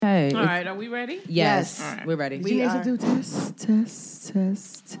right. All right, are we ready? Yes, Right. we're ready. We need to do test.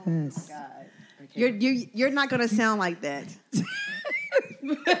 Oh my God. You're not gonna sound like that.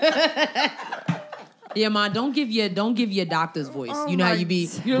 Yeah, Ma, don't give your doctor's voice. You know how you be.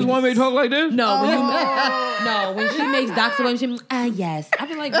 You just want me to talk like this? No, when she makes Dr. Williams, she yes. I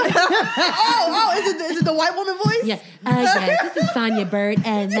be like, Is it the white woman voice? yeah, yes, this is Sonya Bird,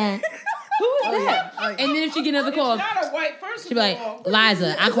 and who is that? And then if she get another call, It's not a white person. she be like,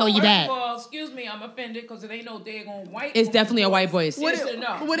 Liza, I call you back. Well, excuse me, I'm offended because it ain't no daggone white. It's definitely a white voice. What is No. it?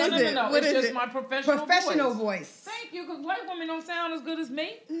 No. What is it? No. What It's is just it? my professional voice. Thank you, because white women don't sound as good as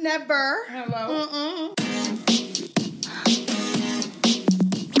me. Never. Hello.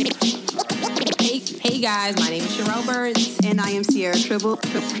 Hey guys, my name is Sherelle Birds. And I am Sierra Tribble,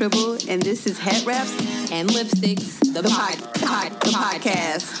 and this is Head Wraps And Lipsticks, the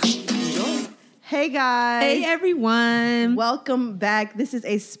podcast. Enjoy. Hey guys. Hey everyone. Welcome back. This is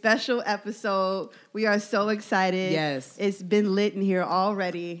a special episode. We are so excited. Yes. It's been lit in here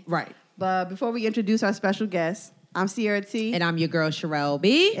already. Right. But before we introduce our special guest, I'm Sierra T. And I'm your girl Sherelle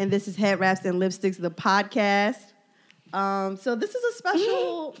B. And this is Head Wraps and Lipsticks, the podcast. So this is a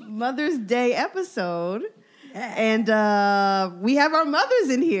special Mother's Day episode. And we have our mothers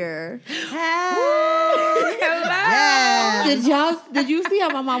in here. Hello. Yeah. Did you see how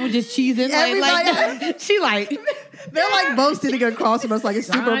my mom was just cheesing? She like They're like both sitting across from us like a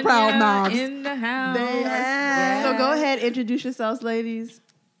super proud moms. In the house. So go ahead, introduce yourselves, ladies.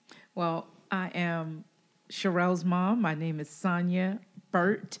 Well, I am Sherelle's mom. My name is Sonya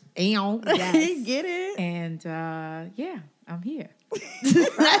Burt. Yes. Get it? And I'm here.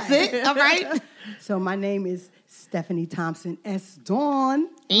 that's it. All right. So my name is Stephanie Thompson S. Dawn.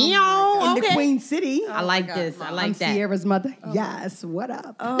 In In the Queen City. I like this. I like I'm that. Sierra's mother. Yes, what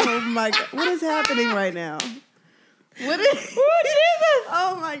up? Oh my God. What is happening right now? What is Jesus.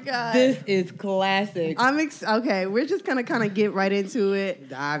 Oh my God. This is classic. Okay, we're just gonna kind of get right into it.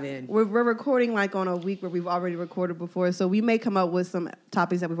 Dive in. We're recording like on a week where we've already recorded before, so we may come up with some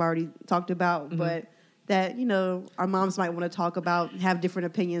topics that we've already talked about, but that, our moms might want to talk about, have different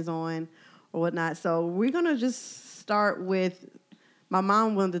opinions on or whatnot. So we're going to just start with, my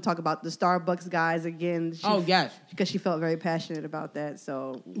mom wanted to talk about the Starbucks guys again. Yes. Because she felt very passionate about that.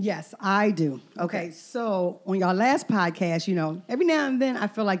 So Yes, I do. Okay, so on your last podcast, every now and then I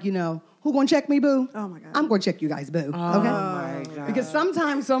feel like, who gonna check me, boo? Oh my God. I'm gonna check you guys, boo. Okay? Oh my God. Because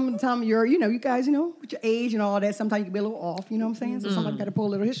sometimes you're, you guys, with your age and all that, sometimes you can be a little off, you know what I'm saying? So sometimes you gotta pull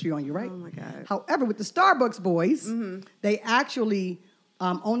a little history on you, right? Oh my God. However, with the Starbucks boys, they actually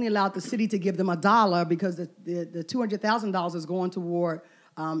only allowed the city to give them $1 because the $200,000 is going toward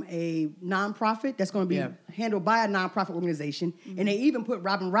a nonprofit that's going to be handled by a nonprofit organization. And they even put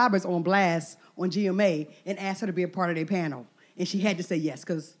Robin Roberts on blast on GMA and asked her to be a part of their panel. And she had to say yes,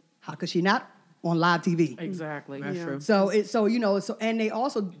 because how could she not on live TV? Exactly. That's true. So and they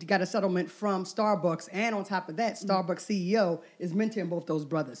also got a settlement from Starbucks, and on top of that, Starbucks CEO is mentoring both those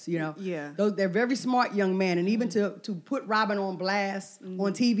brothers. Yeah. They're very smart young men, and even to put Robin on blast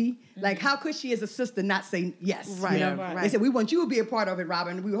on TV, like how could she as a sister not say yes? Right. You know? Yeah, right. They said we want you to be a part of it,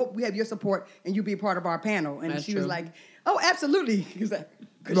 Robin. We hope we have your support and you be a part of our panel. And That's she true. was like, oh, absolutely.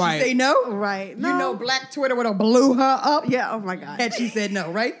 Could Right. she say no? Right. No. Black Twitter would have blew her up. Yeah, oh my God. Had she said no,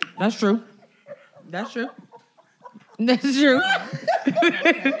 right? That's true. That's true. That's true.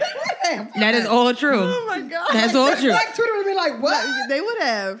 That is all true. Oh my God. That's all true. Black Twitter would have been like, what? They would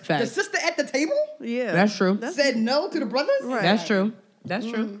have. The Facts. sister at the table Yeah. That's true. said no to the brothers? Right. That's true. That's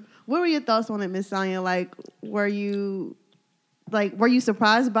true. What were your thoughts on it, Miss Sonya? Like, were you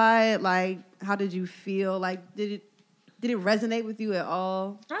surprised by it? Like, how did you feel? Like, did it resonate with you at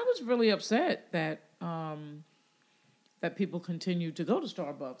all? I was really upset that that people continued to go to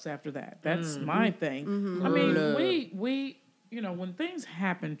Starbucks after that. That's my thing. I mean, we when things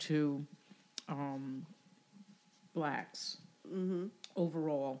happen to blacks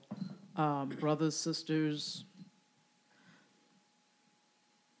overall, brothers, sisters,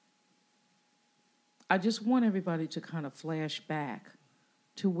 I just want everybody to kind of flash back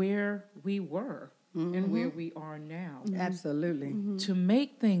to where we were and where we are now. Absolutely. To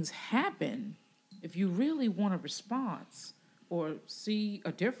make things happen, if you really want a response or see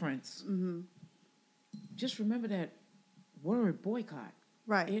a difference, just remember that word boycott.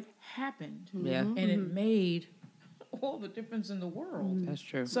 Right. It happened. Yeah. And it made all the difference in the world. That's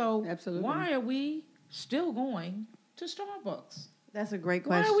true. So Absolutely. why are we still going to Starbucks? That's a great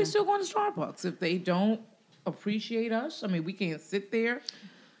Why question. are we still going to Starbucks if they don't appreciate us? I mean, we can't sit there.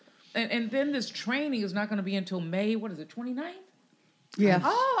 And then this training is not going to be until May, what is it, 29th? Yeah.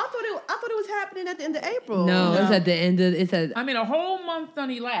 Oh, I thought it was happening at the end of April. No, it's at the end of. It's at. I mean, a whole month done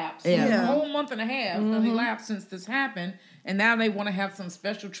elapsed. Yeah. A whole month and a half done elapsed since this happened. And now they want to have some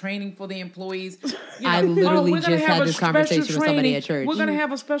special training for the employees. You know, I literally we're gonna just have had a this special conversation with somebody training. at church. We're going to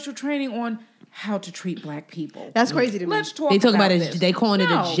have a special training on how to treat black people. That's crazy to me. Let's talk They talk about this. it. They calling it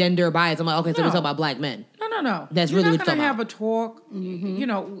a No. gender bias. I'm like, okay, so we No. talk about black men. No. That's You're really not what going you're to have talking a talk. You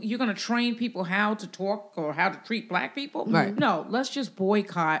know, you're going to train people how to talk or how to treat black people. Right. No, let's just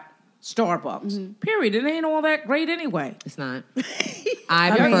boycott Starbucks. Period. It ain't all that great anyway. It's not. I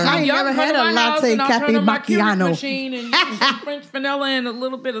mean, prefer. I ain't never had a latte cafe macchiato. Machine and some French vanilla and a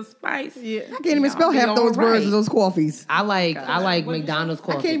little bit of spice. Yeah. I can't even spell half those words of those coffees. I like McDonald's I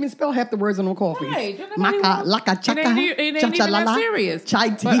coffee. can't even spell half the words on those coffees. Right. Maca, laka, It chaka, ain't even cha-cha-la-la, that serious. chai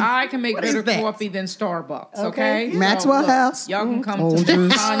tea. But I can make What is better that? coffee than Starbucks. Okay. Okay. Maxwell look, House. Y'all can come Folgers. to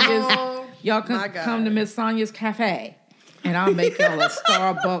Miss Sonia's. Y'all My can God. come to Miss Sonia's Cafe, and I'll make y'all a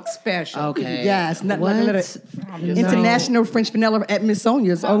Starbucks special. Okay. Yes, not What? like a little I'm just international French vanilla at Miss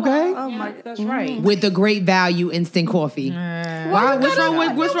Sonia's. Okay. Oh my, that's right. With the Great Value instant coffee. Why?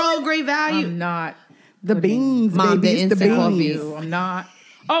 What's wrong with Great Value? I'm not. The beans, Mom, the baby. It's the instant beans. coffee. I'm not.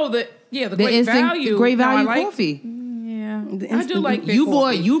 Oh, the The Great instant Value. Great No, I Value like- coffee. Yeah, The I do instant- like their You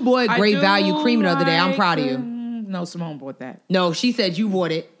coffee. bought I Great do Value creamer the other day. I'm like, proud of you. No, Simone bought that. No, she said you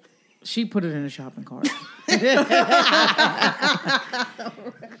bought it. She put it in a shopping cart.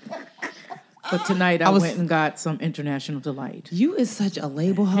 But tonight I was- went and got some International Delight. You is such a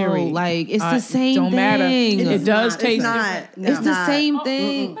label hoe. Period. Like it's the same don't thing. matter. It is does not. taste It's not. different. No. It's the not. same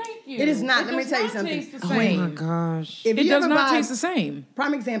thing. Thank you. It is not. Let me does tell you not something. taste the Oh my same. gosh. If It you does ever not buy- taste the same.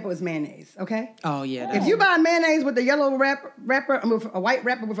 Prime example is mayonnaise. Okay. Oh yeah. If you buy mayonnaise with the yellow wrapper with a white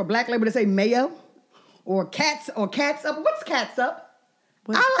wrapper with a black label that say mayo, or catsup, what's catsup?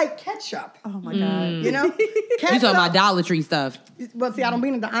 I like ketchup. Oh my God. You know, you ketchup. talking about Dollar Tree stuff? Well, see, I don't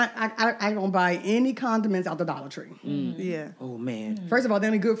mean it. I don't buy any condiments out the Dollar Tree. Yeah. Oh man. First of all, they're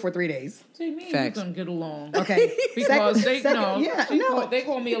only good for 3 days. See, me and you Facts. gonna get along. Okay. Because they yeah, they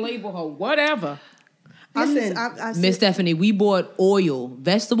call me a label hoe. Whatever. Listen, Miss Stephanie, we bought oil,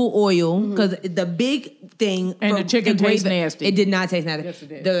 vegetable oil, because the big thing And from the chicken tastes Great- nasty. It did not taste nasty. Yes, it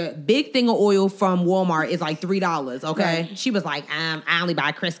did. The big thing of oil from Walmart is like $3. Okay, Right. she was like, I only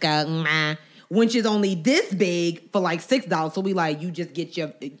buy Crisco, which is only this big for like $6. So we like, you just get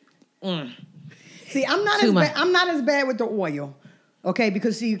your. see, I'm not Too as much. bad. I'm not as bad with the oil, okay?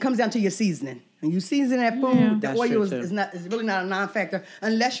 Because see, it comes down to your seasoning. When you season that food, the That's oil true, is too. really not a non-factor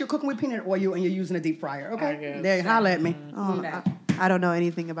unless you're cooking with peanut oil and you're using a deep fryer. I Okay, guess. there, holla at me. Oh, I don't know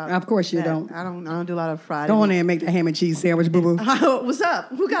anything about. Of course you that. don't. I don't do a lot of fried. Go on there and make that ham and cheese sandwich, boo boo. What's up?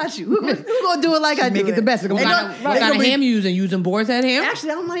 Who got you? Who gonna do it like I do Make it the best. It's What gonna kind be- of, what kind of ham you using? Using Boar's Head ham?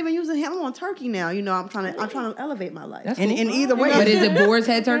 Actually, I'm not even using ham. I'm on turkey now. You know, I'm trying to elevate my life. That's And cool. either way, But is it Boar's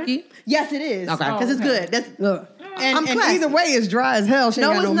Head turkey? Yes, it is. Okay. because it's good. That's look. I'm And classy. either way, it's dry as hell. She ain't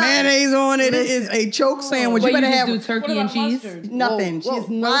No, got no it's not. mayonnaise on it. It is Listen. a choke sandwich. Wait, You you better just have do turkey and cheese? nothing. Whoa, She has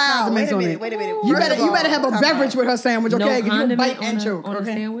no wow, condiments on it. Wait a minute. You First better of all, have a beverage with her sandwich, okay? No 'Cause you condiment bite on and a, choke. on a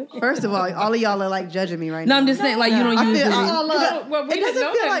Okay? sandwich? First of all y'all are like judging me right No, now. I'm just saying, like, you don't I use feel- it. I- Well, we It didn't doesn't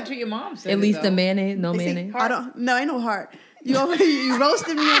know feel that like- until your mom said At it, least the though. mayonnaise, no See, mayonnaise. I don't. No, ain't no heart. You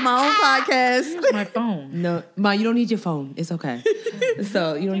roasted me on my own podcast. Here's my phone. No, Mom, you don't need your phone. It's okay.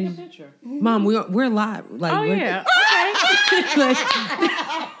 So you don't Take a need. picture. Mom, we're live. Like, Oh we're- yeah. like,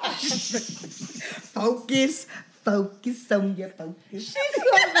 Focus on your focus. she's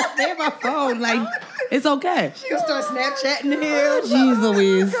on my phone. Like, it's okay. She'll start Snapchatting here. Jeez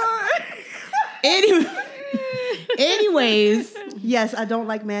Louise. Anyways. Yes, I don't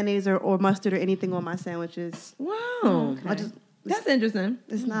like mayonnaise or mustard or anything on my sandwiches. Wow. I just That's interesting.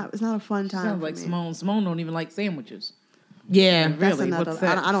 it's not a fun time. Sounds for like me. Simone. Simone don't even like sandwiches. Yeah. That's Really? another. What's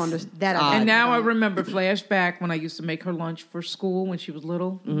that? I don't understand that. odd. And now I remember flashback when I used to make her lunch for school when she was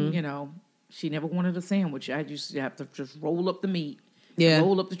little. Mm-hmm. You know, she never wanted a sandwich. I used to have to just roll up the meat, Yeah.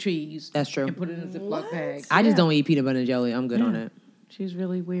 roll up the cheese. That's true. And put it in a Ziploc bag. I just don't eat peanut butter and jelly. I'm good on it. She's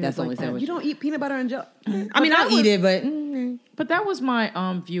really weird. That's the only that. sandwich. You don't eat peanut butter and jelly. I mean, I'll eat it, but But that was my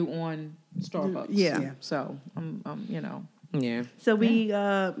view on Starbucks. Yeah. So you know. yeah. So we,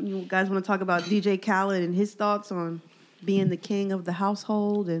 you guys want to talk about DJ Khaled and his thoughts on being the king of the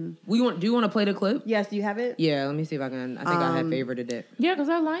household? And Do you want to play the clip? yes, do you have it? Yeah. Let me see if I can. I think I have favorited it. Yeah, because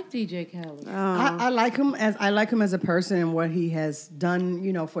I like DJ Khaled. I like him as a person and what he has done,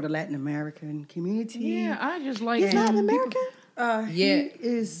 you know, for the Latin American community. Yeah, I just like He's him. Latin American. Yeah. He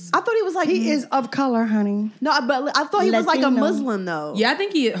is. I thought he was like He is of color, honey. No, but I thought he was like a Latino. Muslim though. Yeah, I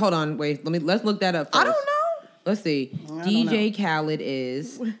think he. Hold on, wait. Let's look that up first. I don't know. Let's see. DJ Khaled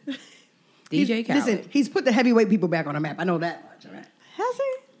is DJ Khaled. Listen, he's put the heavyweight people back on the map. I know that much. All right. Has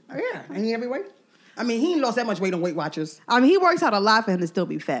he? Yeah, ain't he every weight? I mean, he ain't lost that much weight on Weight Watchers. I mean, he works out a lot for him to still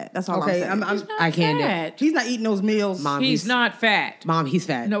be fat. That's all Okay, I'm saying. I can't do it. Fat. He's not eating those meals. Mom, He's not fat. Mom, he's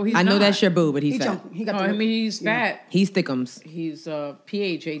fat. No, he's I know not. that's your boo, but he's He fat. chunky. He got No, the, I mean, he's fat. He's thickums. He's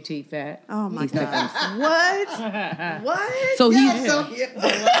PHAT fat. Oh my He's god! thickums. What? So he's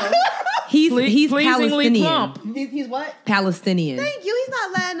Pleasingly Palestinian. plump. He's what? Palestinian. Thank you. He's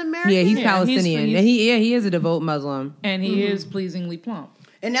not Latin American. Yeah, he's Yeah, Palestinian. he's- And he is a devout Muslim. And he is pleasingly plump.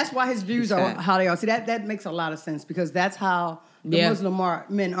 And that's why his views He's are fat. how they are. See, that makes a lot of sense because that's how the Yeah. Muslim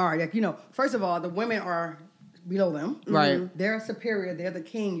men are. Like, first of all, the women are below them. Right. They're superior. They're the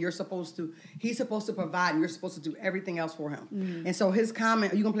king. He's supposed to provide and you're supposed to do everything else for him. And so his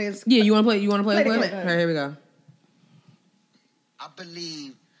comment, are you going to play his? Yeah, you want to play Play the the clip? clip. All right, here we go. I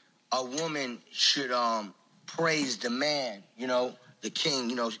believe a woman should praise the man, the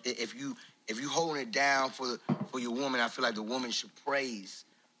king. If you holding it down for your woman, I feel like the woman should praise,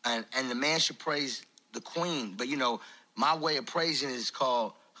 and the man should praise the queen. But my way of praising is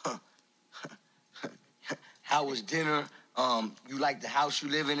called how was dinner? You like the house you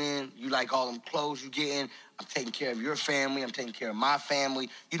living in? You like all them clothes you getting? I'm taking care of your family. I'm taking care of my family.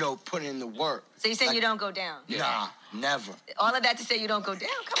 Putting in the work. So you saying you don't go down? Nah, never. All of that to say you don't go down?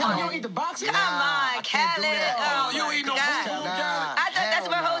 Come on. You don't eat the box? Come Nah, on, I can't do Khaled. that. Oh, You my ain't no God. food. Nah, I thought that's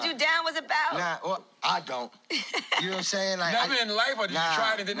what hell Hold nah. You Down was about. Nah, well, I don't. You know what I'm saying? Like, Never in life, or did you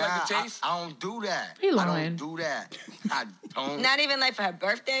try it and didn't like the taste? I don't do that. He I lying. don't do that. I don't. Not even like for her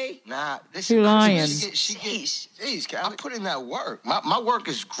birthday? Nah, this He lying. She gets, I put in that work. My work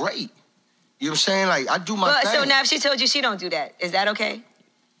is great. You know what I'm saying? Like, I do my But thing. so now if she told you she don't do that, is that okay?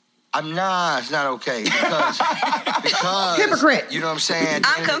 It's not okay. Because Hypocrite. You know what I'm saying?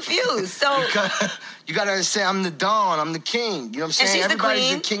 I'm confused. So Because you gotta understand, I'm the Don, I'm the king. You know what I'm saying? she's the Everybody's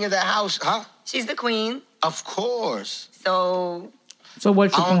queen? the king of the house, huh? she's the queen. Of course. So So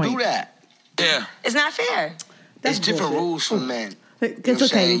what's your I don't point? do that. Yeah. it's not fair. That's It's different bullshit. rules for men. It's You know what I'm okay.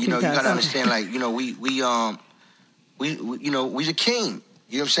 saying? You You can gotta cuss. understand, like, we the king.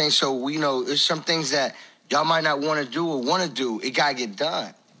 You know what I'm saying? So there's some things that y'all might not want to do or want to do. It gotta get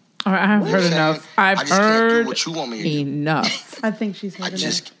done. All right, I've You know heard what I'm enough. saying? I've I just can't do heard what you want me to do. enough. I think she's heard I enough.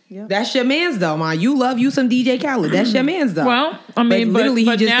 just Yep. That's your man's though, man. You love you some DJ Khaled. That's your man's though. Well, I mean, but literally,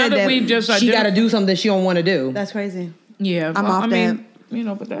 but he just now said that we've just she got to identif- do something that she don't want to do. That's crazy. Yeah, I'm well, off I mean,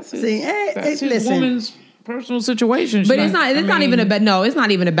 but that's his, See, that's his listen. woman's personal situation. But it's not. It's not even about. No, it's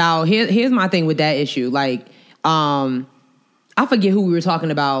not even about. Here's my thing with that issue. Like, I forget who we were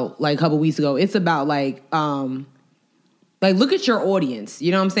talking about like a couple weeks ago. It's about like look at your audience. You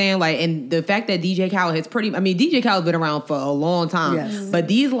know what I'm saying? Like, and the fact that DJ Khaled has DJ Khaled's been around for a long time. Yes. But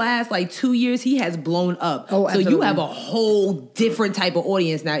these last 2 years, he has blown up. Oh, so you absolutely. have a whole different type of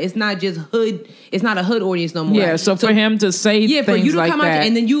audience now. It's not just hood. It's not a hood audience no more. Yeah, so for him to say Yeah, for things you to like come out that, there,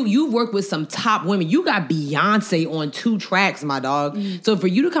 and then you work with some top women. You got Beyonce on 2 tracks, my dog. So for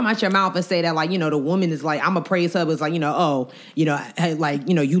you to come out your mouth and say that, the woman is like, I'm a praise her, it's like, you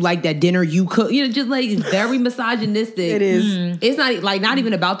like that dinner you cook, just it's very misogynistic. It is. It's not not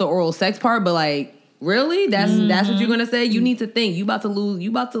even about the oral sex part, but really, that's what you're gonna say. You need to think. You about to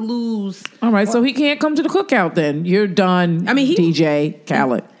lose. all right, so he can't come to the cookout. Then you're done. I mean, DJ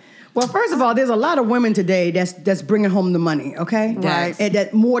Khaled. Well, first of all, there's a lot of women today that's bringing home the money, okay? Right. And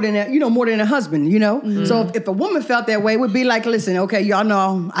that more than a husband, So if a woman felt that way, it would be like, listen, okay, y'all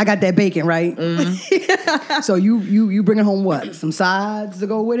know I got that bacon, right? So you bringing home what? Some sides to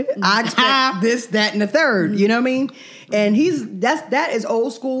go with it? I expect this, that, and the third. You know what I mean? And that is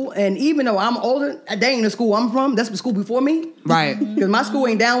old school. And even though I'm older, that ain't the school I'm from. That's the school before me, Right. Because my school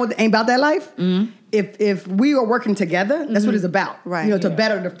ain't about that life. If we are working together, that's what it's about. Right. To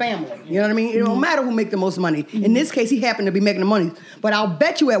better the family. You know what I mean? It don't matter who make the most money. In this case, he happened to be making the money. But I'll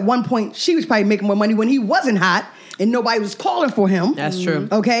bet you at one point she was probably making more money when he wasn't hot and nobody was calling for him. That's true.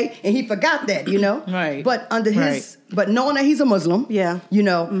 Okay? And he forgot that, Right. But under his but knowing that he's a Muslim, Yeah.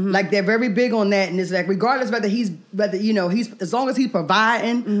 they're very big on that, and it's like regardless whether he's as long as he's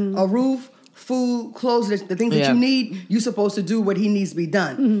providing a roof, food, clothes, the things that Yeah. you need, you're supposed to do what he needs to be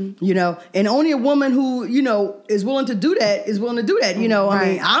done. And only a woman who is willing to do that is willing to do that. I mean,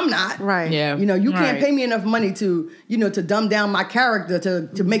 I'm not. Right. Yeah. You can't Right. pay me enough money to dumb down my character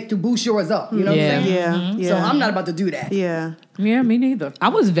to boost yours up. You know Yeah. what I'm saying? Yeah. So Yeah. I'm not about to do that. Yeah. Yeah, me neither. I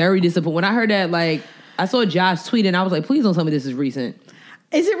was very disappointed when I heard that. I saw Josh tweet and I was like, please don't tell me this is recent.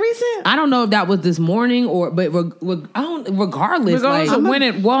 Is it recent? I don't know if that was this morning but regardless. Regardless of when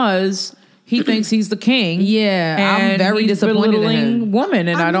it was, he thinks he's the king. Yeah, I'm and very he's disappointed in belittling him. women,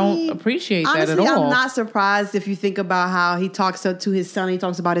 and I don't mean, appreciate honestly, that at all. I'm not surprised if you think about how he talks to his son. He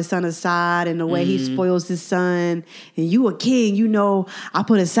talks about his son Assad and the way he spoils his son. And you a king, you know. I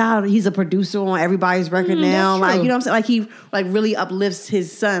put Assad. He's a producer on everybody's record now. that's Like true. you know what I'm saying. Like he really uplifts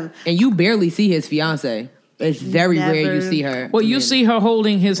his son. And you barely see his fiance. It's very rare you Never. see her. Well, you see her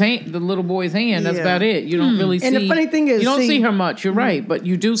holding his hand, the little boy's hand. That's Yeah. about it. You don't really see. And the funny thing is, you don't see- see her much. You're right, but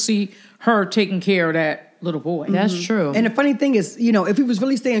you do see her taking care of that little boy. That's true. And the funny thing is, you know, if he was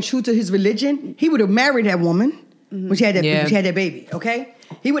really staying true to his religion, he would have married that woman when she had that, Yeah. when she had that baby. Okay,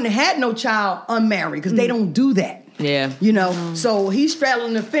 he wouldn't have had no child unmarried because they don't do that. Yeah. You know, so he's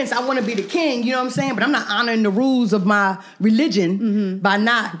straddling the fence. I want to be the king, you know what I'm saying? But I'm not honoring the rules of my religion by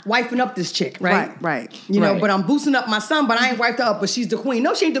not wifing up this chick, right? Right. You know, Right. but I'm boosting up my son, but I ain't wifed her up, but she's the queen.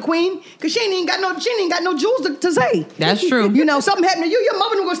 No, she ain't the queen, because she ain't got no jewels to say. That's true. You know, something happened to you, your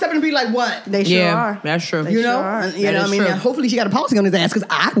mother gonna step in and be like, what? They sure Yeah, are. that's true. They You know, sure are. And, you That know, is I mean, true. hopefully she got a policy on his ass because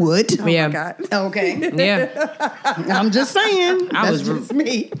I would. Yeah. God. Okay, Yeah. I'm just saying. I That's was just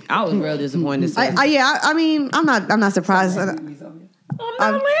me. I was real disappointed. I mean, I'm not surprised. I'm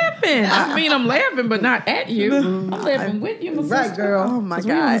not laughing. I mean, I'm laughing, but not at you. I'm laughing with you, my Right, sister. girl. Oh my 'Cause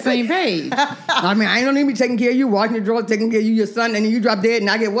we on the God. same page. I mean, I ain't gonna need me taking care of you, washing your drawers, taking care of you, your son, and then you drop dead, and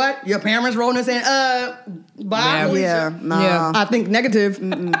I get what? Your parents rolling and saying, bye, Alicia. Yeah, nah. Yeah. I think negative.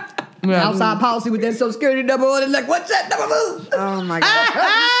 Yeah. Outside policy with that Social Security number on it, like, what's that number move? Oh my God.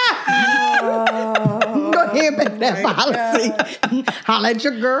 Go ahead and pick that policy. Holla at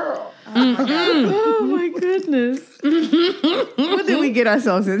your girl. Oh my goodness. What did we get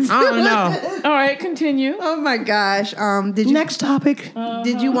ourselves into? I don't know. All right, continue. Oh my gosh. Did you Next topic.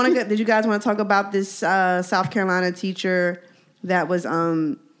 did you want to did you guys want to talk about this South Carolina teacher that was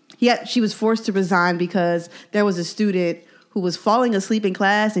she was forced to resign because there was a student who was falling asleep in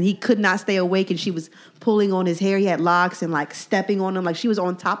class and he could not stay awake and she was pulling on his hair. He had locks and like stepping on him. Like she was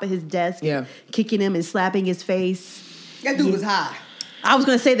on top of his desk, Yeah. kicking him and slapping his face. That dude was high. I was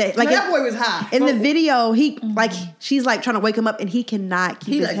gonna say that. Like No, that boy was high. in the video, she's like trying to wake him up and he cannot keep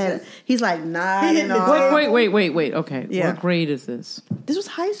He his like head. this. He's like He hitting nodding the off. Wait. Okay. Yeah. What grade is this? This was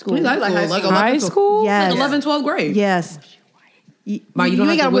high school. Like high school. High school? Yes. 11th, 12th grade. Yes. Ma, you don't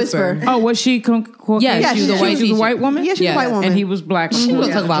have ain't to gotta whisper. Oh, was she? Yeah, she was a white. She was a white woman. Yeah, she was a white woman. And he was black. She was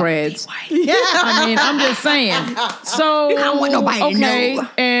Yeah. talking about dreads. Yeah. I mean, I'm just saying. So I don't want nobody to okay, know.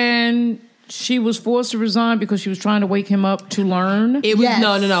 and she was forced to resign because she was trying to wake him up to learn. It was Yes.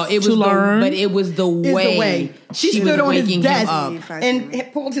 no. It was To learn. but it was the Is way, the way. She was stood on his waking him desk up.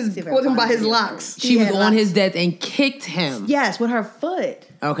 and pulled him by his locks. She was had on locks. his desk and kicked him. Yes, with her foot.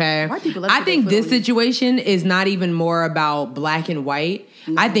 Okay. White people love I to think put this foot on you. situation is not even more about black and white.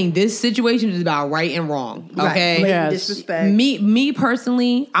 I think this situation is about right and wrong. Right. Okay. Blatant Yes. disrespect. Me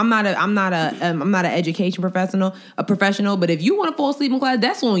personally, I'm not an education professional, but if you want to fall asleep in class,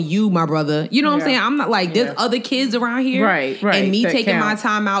 that's on you, my brother. You know what I'm saying? I'm not like there's other kids around here, Right, And me that taking my count.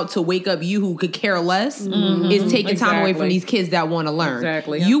 time out to wake up you who could care less is taking time away from Exactly. these kids that want to learn.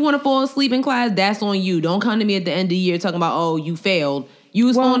 Exactly. You want to fall asleep in class, that's on you. Don't come to me at the end of the year talking about you failed. You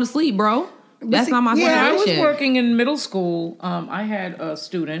was falling asleep, bro. That's see, not my yeah, I was situation. working in middle school. I had a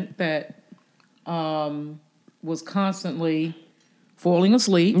student that was constantly falling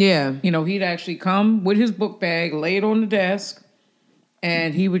asleep. Yeah. You know, he'd actually come with his book bag, lay it on the desk,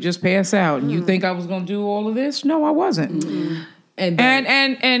 and he would just pass out. And you think I was going to do all of this? No, I wasn't.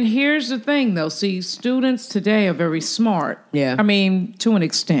 And here's the thing, though. See, students today are very smart. Yeah. I mean, to an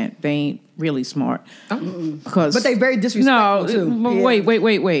extent, they ain't really smart. Because But they very disrespectful, too. but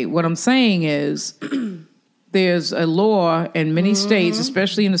Yeah. Wait. What I'm saying is there's a law in many states,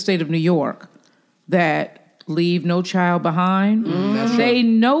 especially in the state of New York, that leave no child behind. They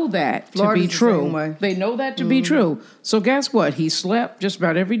know that Florida's to the be true. same way. They know that to be true. So guess what? He slept just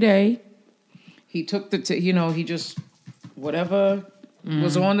about every day. He took he just whatever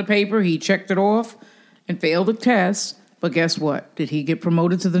was on the paper, he checked it off and failed the test. But guess what? Did he get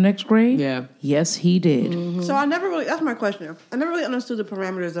promoted to the next grade? Yeah. Yes, he did. So that's my question. I never really understood the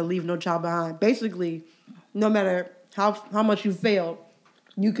parameters of leave no child behind. Basically, no matter how much you failed,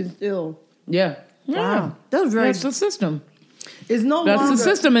 you can still. Yeah. Wow. That's very. That's the system. It's no That's longer the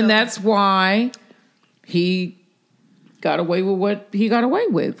system, and that's why he got away with what he got away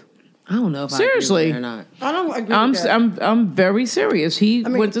with. I don't know if Seriously. I agree with that or not. I don't agree with that. I'm very serious. He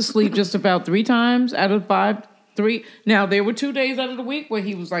mean- went to sleep just about 3 times out of 5. 3. Now there were 2 days out of the week where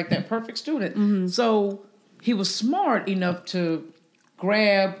he was like that perfect student. So he was smart enough to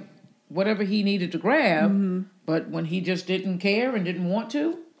grab whatever he needed to grab. But when he just didn't care and didn't want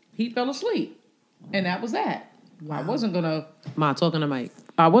to, he fell asleep, and that was that. I wasn't gonna. Ma, talking to Mike.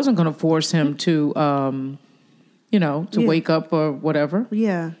 I wasn't going to force him to, wake up or whatever.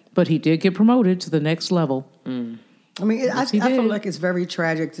 Yeah. But he did get promoted to the next level. I mean, I he feel did. like it's very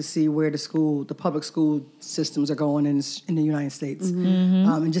tragic to see where the public school systems are going in the United States,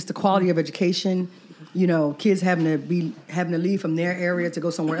 and just the quality of education. You know, kids having to leave from their area to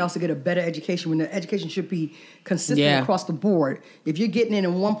go somewhere else to get a better education when the education should be consistent across the board. If you're getting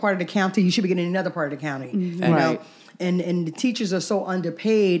in one part of the county, you should be getting in another part of the county. You know? Right. And the teachers are so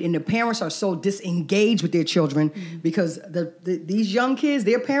underpaid, and the parents are so disengaged with their children because these young kids,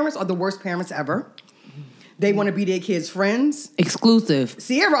 their parents are the worst parents ever. They want to be their kids' friends. Exclusive.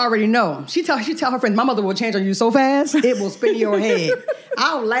 Sierra already know. She tell her friends, my mother will change on you so fast, it will spin your head.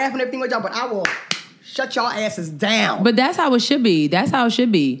 I'll laugh and everything with y'all, but I will shut y'all asses down. But that's how it should be. That's how it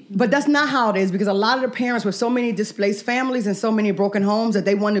should be. But that's not how it is, because a lot of the parents with so many displaced families and so many broken homes that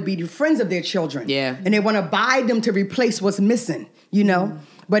they want to be the friends of their children. Yeah. And they want to buy them to replace what's missing, you know?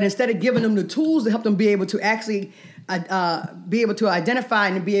 But instead of giving them the tools to help them be able to actually be able to identify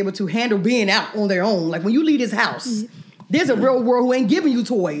and be able to handle being out on their own. Like when you leave this house, there's a real world who ain't giving you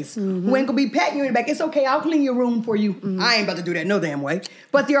toys, who ain't gonna be patting you in the back. It's okay, I'll clean your room for you. I ain't about to do that no damn way.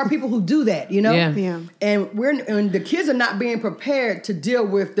 But there are people who do that, you know? Yeah. And and the kids are not being prepared to deal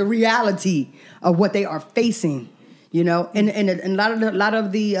with the reality of what they are facing, you know? And a lot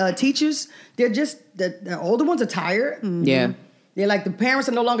of the teachers, they're just, the older ones are tired. Yeah. They're like, the parents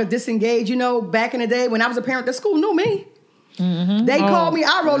are no longer disengaged. You know, back in the day when I was a parent, the school knew me. They called me.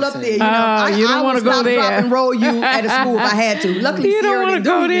 I roll up there. You know, you don't I want would to go stop, there. drop, and roll you at a school if I had to. Luckily, You don't Sierra want to didn't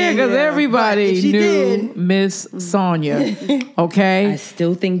go do there anything. because But everybody if she knew did, Miss Sonia. Okay? I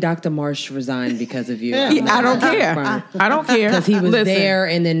still think Dr. Marsh resigned because of you. I don't care. I don't care. Because he was Listen. there,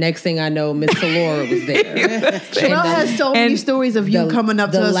 and then next thing I know, Miss Salora was there. Sherelle has so many stories of you coming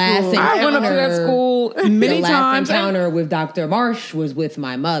up to the her last school. I went up to that school many the last times. encounter with Dr. Marsh was with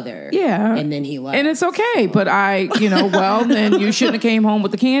my mother. Yeah. And then he left. And it's okay. But then you shouldn't have came home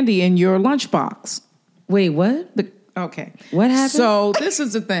with the candy in your lunchbox. Wait, what? Okay. What happened? So this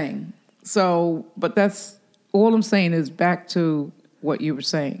is the thing. But that's all I'm saying is back to what you were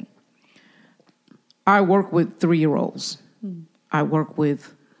saying. I work with 3-year-olds. I work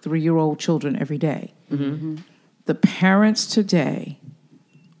with 3-year-old children every day. The parents today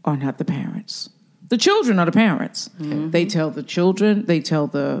are not the parents. The children are the parents. They tell the children, they tell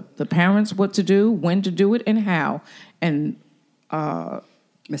the parents what to do, when to do it, and how. And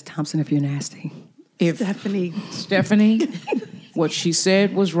Miss Thompson, if you're nasty. if Stephanie, what she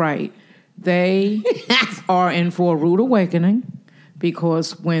said was right. They are in for a rude awakening,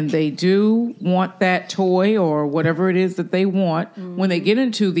 because when they do want that toy or whatever it is that they want, when they get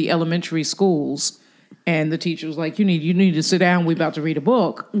into the elementary schools and the teacher's like, you need to sit down, we're about to read a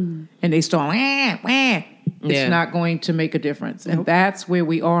book, and they start, wah, wah, it's not going to make a difference. And that's where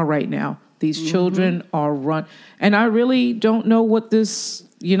we are right now. These children are run, and I really don't know what this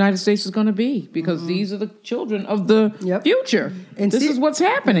United States is going to be, because these are the children of the future. And this is what's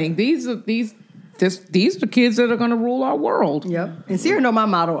happening. These are the kids that are going to rule our world. Yep. And Sierra know my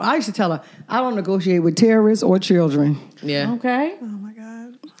motto. I used to tell her, I don't negotiate with terrorists or children. Yeah. Okay. Oh my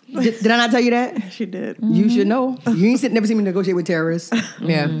God. Did I not tell you that? She did. You should know. You ain't never seen me negotiate with terrorists.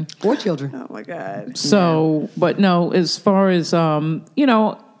 Yeah. Or children. Oh my God. So, but no, as far as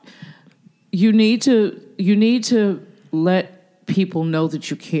you need to let people know that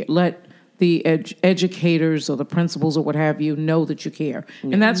you care. Let the educators or the principals or what have you know that you care.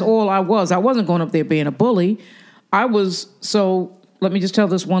 And that's all I was. I wasn't going up there being a bully. So let me just tell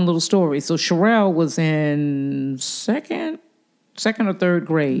this one little story. So Sherelle was in second or third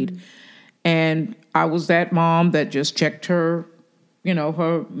grade. And I was that mom that just checked her,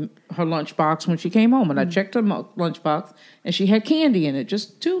 her lunchbox when she came home. And I checked her lunchbox, and she had candy in it,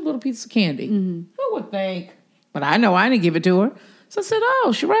 just 2 little pieces of candy. Who would think? But I know I didn't give it to her. So I said,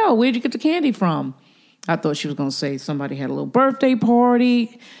 oh, Sherelle, where'd you get the candy from? I thought she was going to say somebody had a little birthday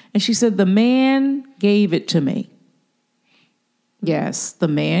party. And she said, the man gave it to me. Yes, the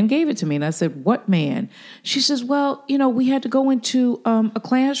man gave it to me. And I said, what man? She says, well, we had to go into a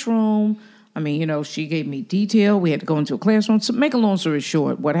classroom. I mean, she gave me detail. We had to go into a classroom. So make a long story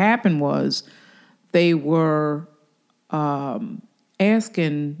short, what happened was they were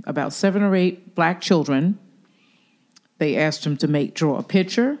asking about 7 or 8 black children. They asked them to draw a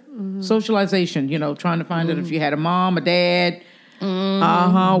picture. Socialization, trying to find out if you had a mom, a dad.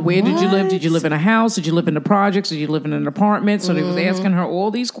 Where did you live? Did you live in a house? Did you live in the projects? Did you live in an apartment? So they was asking her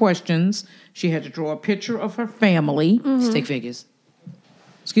all these questions. She had to draw a picture of her family. Stick figures.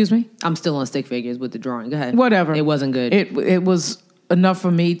 Excuse me? I'm still on stick figures with the drawing. Go ahead. Whatever. It wasn't good. It was enough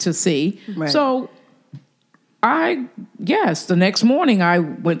for me to see. Right. So the next morning I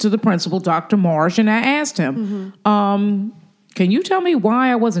went to the principal, Dr. Marsh, and I asked him, can you tell me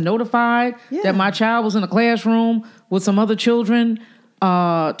why I wasn't notified that my child was in a classroom with some other children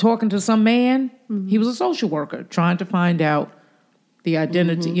talking to some man? He was a social worker trying to find out the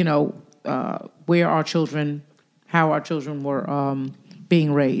identity, where our children, how our children were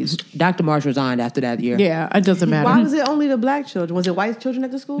being raised. Dr. Marsh resigned after that year. Yeah, it doesn't matter. Why was it only the black children? Was it white children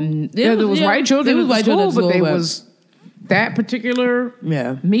at the school? There was white children There was at white the children school, at but school, they but- was that particular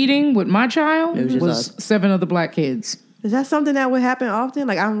Yeah. meeting with my child It was just was us. 7 other black kids. Is that something that would happen often?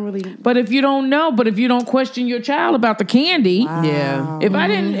 Like, I don't really. But if you don't know, if you don't question your child about the candy, Yeah. if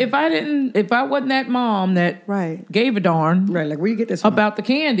I wasn't that mom that Right. gave a darn Right, like where you get this from? about the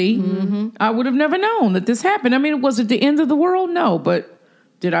candy, I would have never known that this happened. I mean, was it the end of the world? No, but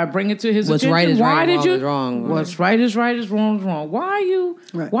did I bring it to his What's attention? right is Why right, did wrong you? is wrong, right. What's right is right, is wrong is wrong.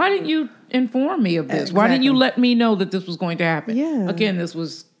 Right. Why didn't you inform me of this? Why didn't you Exactly. let me know that this was going to happen? Yeah. Again, this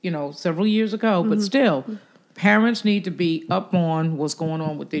was several years ago, but still, parents need to be up on what's going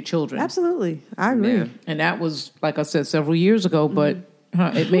on with their children. Absolutely. I agree. Yeah. And that was, like I said, several years ago, but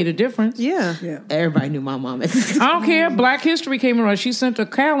it made a difference. Yeah. Yeah. Everybody knew my mom. I don't care. Black History came around. She sent a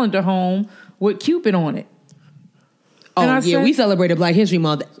calendar home with Cupid on it. Oh, And I yeah, said- we celebrated Black History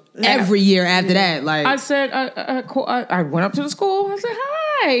Month every year after that. Like, I said, I went up to the school. I said,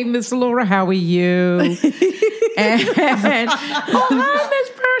 "Hi, Miss Laura, how are you?" and "Oh, hi, Miss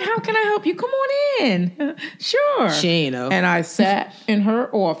Bird. How can I help you? Come on in." Sure. She ain't know. And I sat in her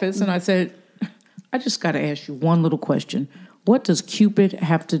office and I said, "I just got to ask you one little question. What does Cupid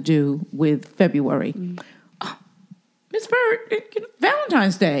have to do with February?" "Oh, Miss Bird,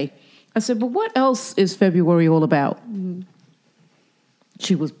 Valentine's Day." I said, "But what else is February all about?"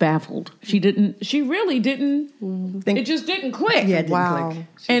 She was baffled. She really didn't. It just didn't click. Yeah, it didn't Wow.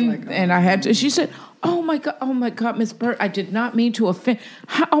 click. And I had to. She said, "Oh my God, Miss Burt, I did not mean to offend.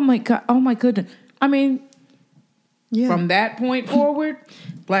 Oh my goodness." I mean, Yeah. from that point forward,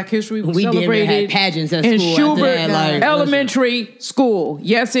 Black History was We damn near celebrated had pageants at in school after Schubert that, like, Elementary School.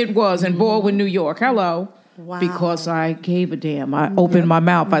 Yes, it was in Baldwin, New York. Hello. Wow. Because I gave a damn. I opened my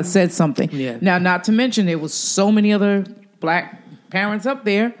mouth. I said something. Yeah. Now, not to mention, there was so many other black parents up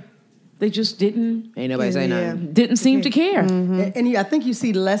there. They just didn't ain't nobody say nothing. seem to care. And I think you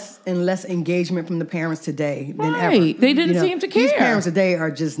see less and less engagement from the parents today than ever. Right. They didn't seem to These care. parents today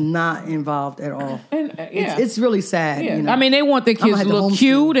are just not involved at all. And It's really sad. yeah. You know? I mean, they want their I'ma kids to have to look homeschool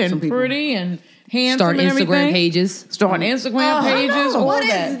cute some and people. pretty and handsome Start and Instagram everything. pages. Start Instagram pages. All What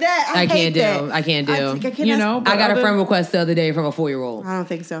that. is that? I hate can't that. deal. I can't deal. cannot- You know, but I got a other- friend request the other day from a 4-year-old. I don't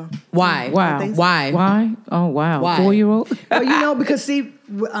think so. Why? Wow. think so. Why? Why? Oh wow. Why? 4-year-old. Well, because see,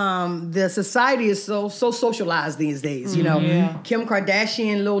 the society is so socialized these days. You know, Kim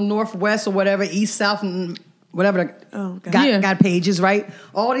Kardashian, Little Northwest or whatever, East South, and whatever. Oh, God. got Yeah. got pages, right?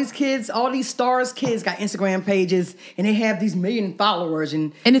 All these kids, all these stars' kids got Instagram pages, and they have these million followers,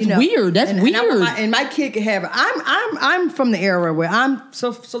 and And it's weird. That's weird. And my kid can have it. I'm from the era where I'm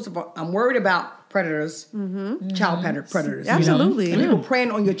I'm worried about predators, child predators. you know? Absolutely. And people preying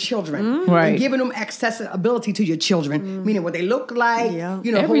on your children, Right. and giving them accessibility to your children, meaning what they look like, Yeah.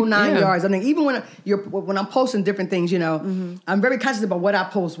 whole 9 yeah. yards. I mean, even when I'm posting different things, I'm very conscious about what I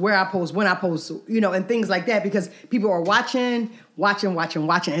post, where I post, when I post, and things like that, because people are watching,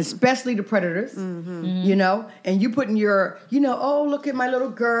 especially the predators, and you putting your, oh, look at my little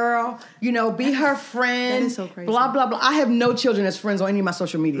girl, be her friend. That is so crazy. Blah, blah, blah. I have no children as friends on any of my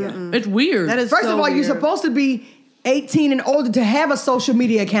social media. It's weird. That is First so of all, you're weird. supposed to be 18 and older to have a social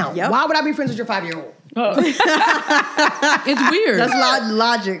media account. Yep. Why would I be friends with your 5-year-old? It's weird. That's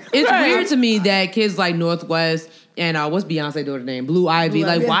logic. It's Right. weird to me that kids like Northwest and what's Beyonce daughter name? Blue Ivy.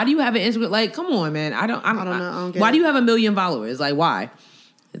 Like, Ivy. why do you have an Instagram? Like, come on, man. I don't know. I don't get why it. do you have 1 million followers? Like, why?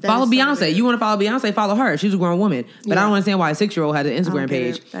 Follow is so Beyonce. weird. You want to follow Beyonce? Follow her. She's a grown woman. But I don't understand why a 6-year-old has an Instagram get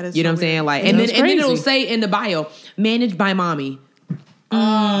it. page. That is You know so what I'm saying? weird. Like, and then That's it'll crazy. say in the bio, managed by mommy.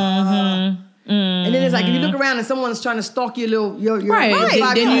 And then it's like if you look around and someone's trying to stalk your Right.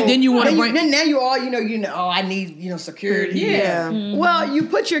 Then you wanna bring- then you all oh, I need security. Yeah. Well, you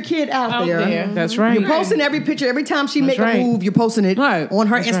put your kid out there. That's right. You're posting every picture every time she make right. a move. You're posting it Right. on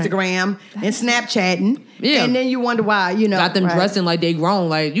her That's right. Instagram and Snapchatting. Yeah. And then you wonder why. Got them right. dressing like they grown.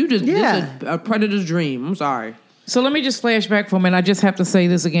 Like, you just, Yeah. this is a predator's dream. I'm sorry. So let me just flash back for a minute. I just have to say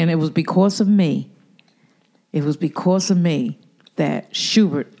this again. It was because of me. It was because of me that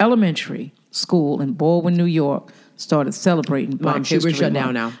Schubert Elementary School in Baldwin, New York, started celebrating Black Schubert History shut Month.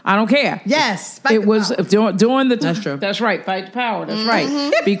 down now. I don't care. Yes. Fight It the was power. during the. That's true. That's right. Fight the power. That's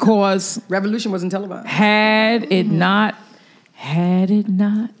right. Because Revolution wasn't televised. had it not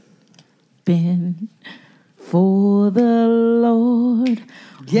been for the Lord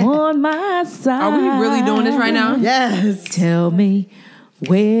on my side. Are we really doing this right now? Yes. Tell me,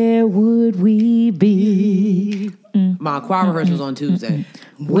 where would we be? My choir rehearsal's on Tuesday.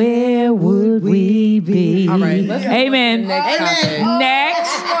 Where would we be? All right, let's Amen. next topic. Next.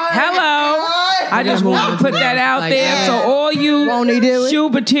 Hello. I just want to put that out Like there. that. So all you Won't he do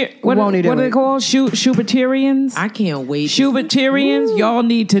it? what Won't he do are they it? called? Schubertians? I can't wait. Schubertians, y'all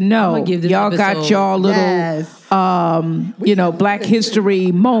need to know. I'ma give this Y'all got episode- y'all little, Yes. Black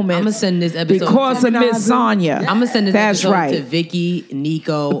History moments. I'm gonna send this episode because of Miss Sonia. I'm gonna send this That's episode right. to Vicky,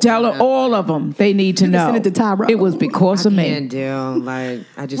 Nico. Tell her all of them. They need to can know. send it to Tyra. It was because of me. And deal like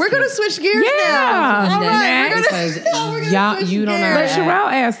I just We're gonna can't. switch gears Yeah. now. All right, we're Because gonna y'all, switch you don't know. Let gears. how to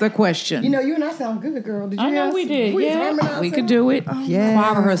Sherelle ask the question. You know, you and I sound good, girl. Did you I know hear we us? did. We Yeah, harmonized we could it. do it. Yeah.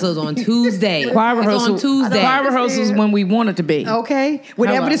 Choir rehearsals on Tuesday. Choir It's rehearsal on Tuesday. Choir rehearsals when we want it to be. Okay.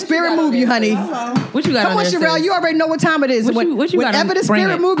 Whenever Hello. the spirit move you, honey. What you got Come on, there, Sherelle. sis? You already know what time it is. What you got Whenever on- the bring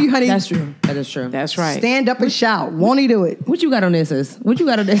spirit it. move you, honey. That's true. That is true. That's right. Stand up and shout. Won't he do it? What you got on this, sis? What you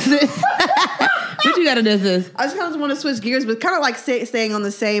got on this, sis? What you got on this, sis? I just kind of want to switch gears, but kind of like staying on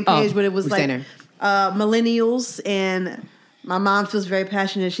the same Oh, page. But it was we like staying millennials, and my mom feels very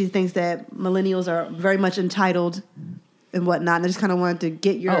passionate. She thinks that millennials are very much entitled and whatnot. And I just kind of wanted to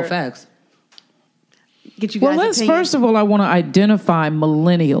get your Oh, facts. get you guys. Well, let's opinion. first of all, I want to identify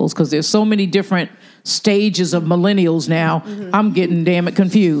millennials because there's so many different stages of millennials now. I'm getting damn it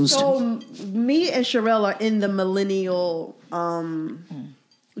confused. So me and Sherelle are in the millennial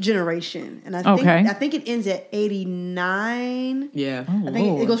generation, and I think it ends at 89. Yeah. I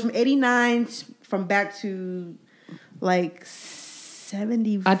think it goes from 89 from back to like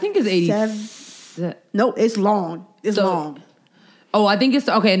 70. I think it's 80. No, it's long. It's So- long. Oh, I think it's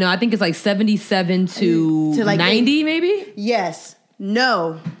okay. No, I think it's like 77 to To like 90, maybe. Yes.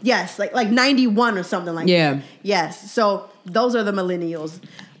 No. Yes. Like 91 or something like Yeah. that. Yes. So those are the millennials.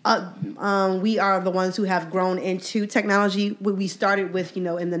 We are the ones who have grown into technology. We started with, in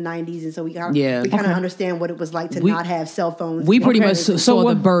the 90s, and so we kind of understand what it was like to We- not have cell phones. We pretty Okay, much so saw the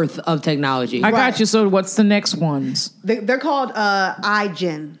what- birth of technology. I got you. So what's the next ones? They're called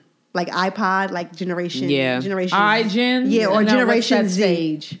iGen, like iPod, like generation. Yeah. Generation. iGen? Yeah, or No, what's Generation that Z.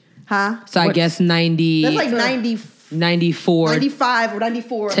 stage? Huh? So I guess 90, That's like 90, 94. 95 or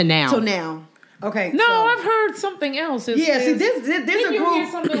 94 To now. Till now. Okay. No, so- I've heard something else. It Yeah, see, says- there's Didn't a you group.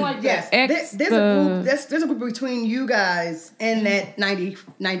 hear something like Yes, that? there's a group. There's a group between you guys and that 90,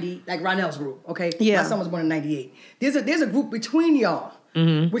 like Ronell's group. Okay, Yeah. My son was born in 98. There's a group between y'all,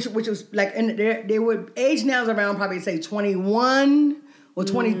 which was like, and they would age now is around probably say 21 or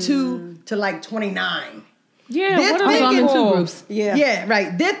 22 to like 29. Yeah, They're what are they thinking- called? two groups. Yeah. Yeah,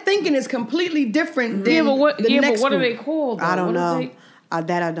 right. Their thinking is completely different than Yeah, but what? the Yeah, but next what are group. they called? Though? I don't What are know. they-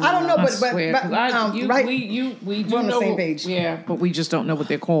 That I don't. I don't know, I but swear, 'cause right. we do We're on the know, same page. Yeah, but we just don't know what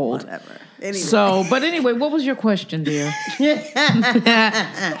they're called. Whatever. Anyway. So, but anyway, what was your question, dear?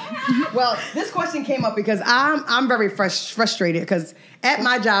 Well, this question came up because I'm very frustrated because at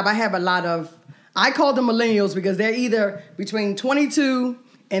my job I have a lot of, I call them millennials because they're either between 22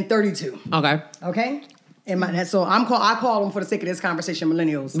 and 32. Okay. Okay, so I call them for the sake of this conversation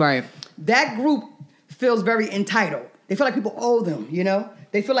millennials. Right. That group feels very entitled. They feel like people owe them.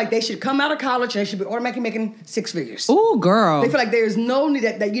 They feel like they should come out of college and they should be automatically making six figures. Ooh, girl. They feel like there's no need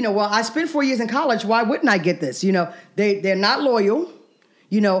that well, I spent 4 years in college. Why wouldn't I get this? They're not loyal.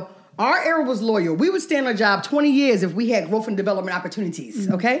 Our era was loyal. We would stay on a job 20 years if we had growth and development opportunities.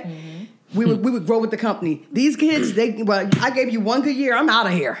 Okay, we would grow with the company. These kids, I gave you 1 good year. I'm out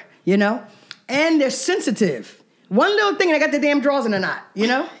of here. And they're sensitive. One little thing, and I got the damn drawers in a knot.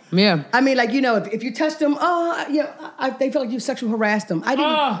 Yeah. I mean, if you touch them, they feel like you sexual harassed them. I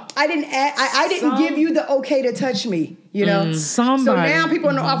didn't give you the okay to touch me. So Somebody. now people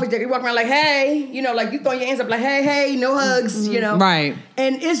in the office, they walk around like, hey, like you throwing your hands up like, hey, no hugs, Right.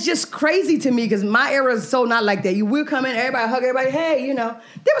 And it's just crazy to me because my era is so not like that. You will come in, everybody hug everybody, hey, there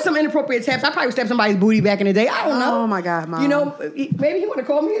was some inappropriate taps. I probably stabbed somebody's booty back in the day. I don't know. Oh my God, Mom. Maybe he want to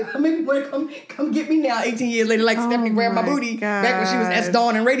call me. Maybe he want to come get me now 18 years later like Stephanie grabbed my my booty back when she was God. S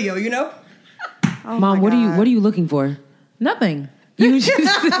Dawn and radio, Mom, what are you looking for? Nothing. You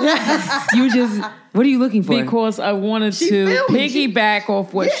just what are you looking for? Because I wanted She to feel me. piggyback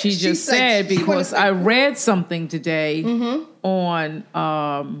off what Yeah, she she just said said she because wanted to- I read something today on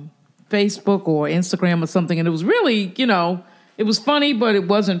Facebook or Instagram or something, and it was really, it was funny, but it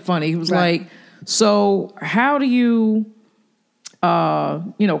wasn't funny. It was Right. like, so how do you,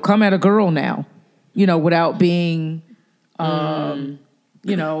 come at a girl now, without being,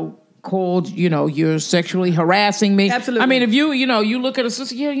 called, you're sexually harassing me. Absolutely. I mean, if you look at a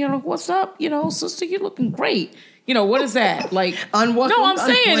sister, what's up? Sister, you're looking great. What is that? Like, Unwanted, no, I'm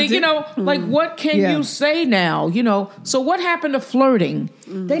saying, unwanted. like, what can you say now? So what happened to flirting?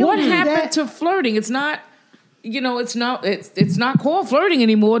 They What don't do happened that. to flirting? It's not, it's not called flirting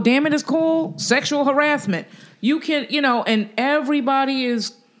anymore. Damn it, it's called sexual harassment. You can, and everybody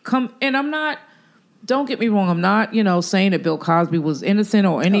is and I'm not, don't get me wrong, I'm not, saying that Bill Cosby was innocent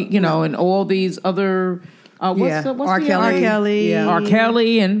or any, and all these other, what's R. the Kelly. R. Kelly. Yeah. R.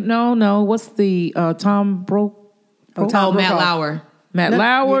 Kelly and what's the Tom Matt Brokaw. Lauer. Matt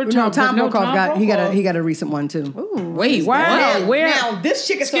Lauer. Tom Brokaw got Brokaw. he got a recent one too. Wait, Wow, what? where? Now this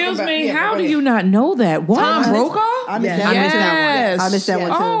chick is Excuse talking me, about, how go do ahead. you not know that? What? Tom Brokaw? I missed Yes. that one. Yes. I missed that one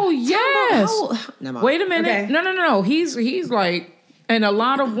too. Oh yes. Never mind. Wait a minute. Okay. No. He's like, and a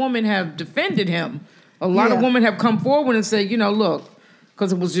lot of women have defended him. A lot of Yeah. women have come forward and said, look,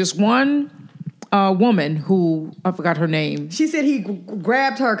 because it was just one woman who, I forgot her name. She said he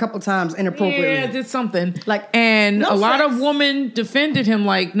grabbed her a couple times inappropriately. Yeah, did something. Like, and no a lot sex. of women defended him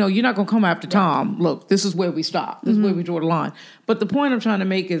like, no, you're not going to come after Tom. Look, this is where we stop. This is where we draw the line. But the point I'm trying to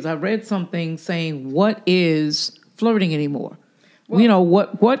make is I read something saying, what is flirting anymore?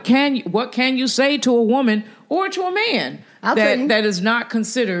 What can you say to a woman or to a man I'll tell you. that is not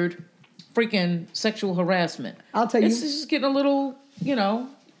considered freaking sexual harassment? I'll tell you. It's just getting a little,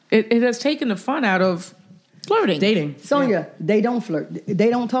 it has taken the fun out of flirting. Dating. Sonia, they don't flirt. They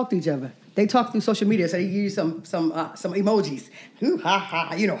don't talk to each other. They talk through social media. So they use some emojis. Ooh, ha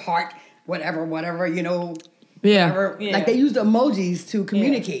ha, heart, whatever, Yeah. whatever. Like they use the emojis to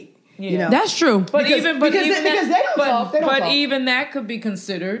communicate. That's true. But Because even they don't talk. They don't talk. even that could be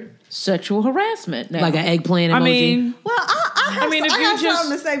considered sexual harassment now. Like an eggplant emoji. I mean, Well, I mean, if I you have just-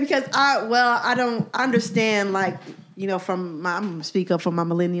 something to say because I don't understand like I'm gonna speak up for my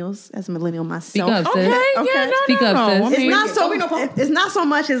millennials as a millennial Speak myself. up, sis. yeah, no, Speak no, up, no. sis. I It's mean, not so it's not so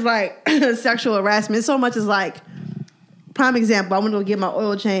much as like sexual harassment. It's so much as like prime example. I went to get my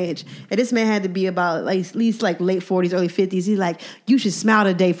oil change, and this man had to be about like, at least like late 40s, early 50s. He's like, "You should smile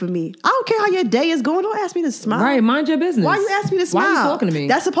today for me." I don't care how your day is going. Don't ask me to smile. Right, mind your business. Why you ask me to smile? Why are you talking to me?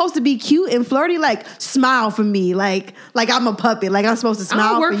 That's supposed to be cute and flirty. Like smile for me. Like I'm a puppet. Like I'm supposed to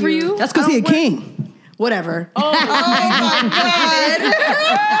smile. work for you. That's because he's a king. Whatever. oh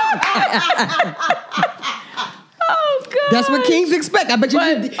God. That's what kings expect. I bet you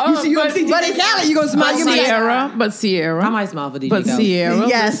see DJ Khaled, you're gonna smile. You Sierra. I might smile for DJ But Khaled. Sierra,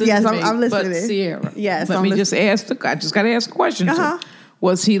 Yes, listen yes, to I'm- me. I'm listening. But Sierra, Yes, Let I'm me listening. just ask. I just got to ask a question. to Uh-huh. him.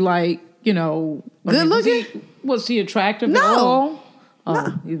 Was he like, Good looking? Was he attractive No. at all?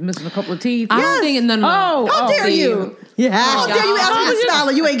 Oh, he's missing a couple of teeth. I don't think no. How dare See, you? Yeah. How dare you ask me to smile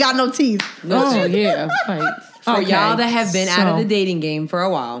and you ain't got no teeth? Oh yeah. Like, For okay. y'all that have been out of So- the dating game for a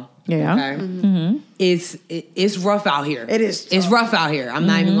while, Yeah. okay, it's rough out here. It is It's rough out here. I'm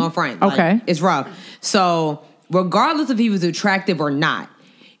not even gonna front. Like, Okay. it's rough. So regardless if he was attractive or not,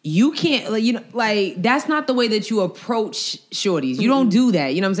 you can't that's not the way that you approach shorties. You don't do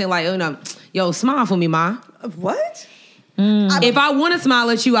that. You know what I'm saying? Like, yo, smile for me, ma. What? If I want to smile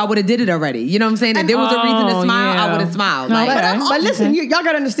at you, I would have did it already. You know what I'm saying? If there was a reason to smile, yeah. I would have smiled. No, Like, okay. But listen, y'all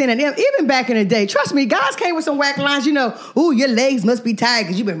gotta understand that even back in the day, trust me, guys came with some whack lines. Ooh, your legs must be tired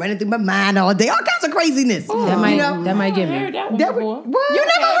because you've been running through my mind all day. All kinds of craziness. that might get I me. heard that one That before. what? You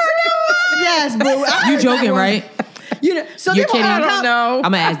never heard that one? Yes, boo. I You heard that joking, one. right? So You're there were kidding. all I don't kinds- know. I'm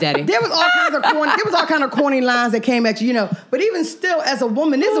gonna ask Daddy. There was all kinds of corny. There was all kind of corny lines that came at you, But even still, as a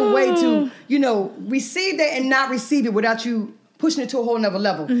woman, there's a way to, receive that and not receive it without you pushing it to a whole nother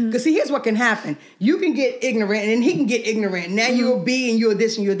level. Because see, here's what can happen: you can get ignorant, and then he can get ignorant. And now you're a B, and you're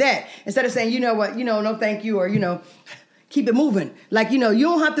this, and you're that. Instead of saying, you know what, no, thank you, or keep it moving. Like you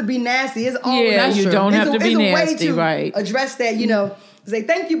don't have to be nasty. It's always Yeah, you don't have to be it's a nasty, way to right. address that. Say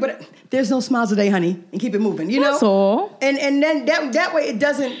thank you, but there's no smiles today, honey, and keep it moving. That's all. And then that way it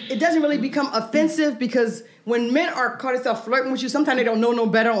doesn't really become offensive because when men are caught themselves flirting with you, sometimes they don't know no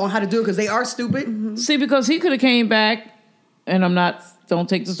better on how to do it because they are stupid. See, because he could have came back, and don't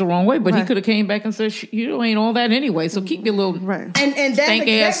take this the wrong way, but he could have came back and said, you ain't all that anyway, so keep your little And that's stank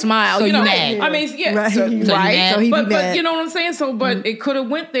ass smile. So you know, you mad. I mean, yeah, Right. so, So you right. mad. So he be but mad. you know what I'm saying? So, but it could have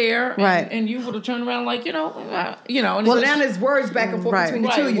went there, Right. and you would have turned around like, and Well, it's now there's words back and forth Right. between the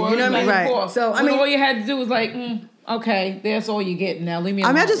two of you. You know what I mean? Right. So I When mean, all you had to do was like, okay, that's all you get. Now leave me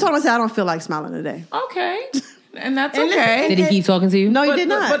alone. I just told myself I don't feel like smiling today. okay, and that's And listen, okay. Did he keep talking to you? No, you But did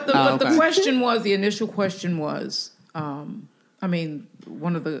not. But the okay. question was, the initial question was,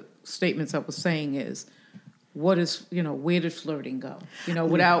 one of the statements I was saying is, what is, where did flirting go?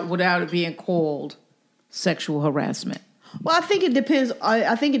 Without it being called sexual harassment. Well, I think it depends.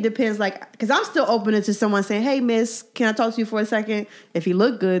 I think it depends, like, because I'm still open to someone saying, "Hey, miss, can I talk to you for a second?" If he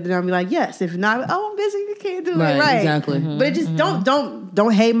look good, then I'll be like, "Yes." If not, "Oh, I'm busy. You can't do it." Right? Exactly. But it just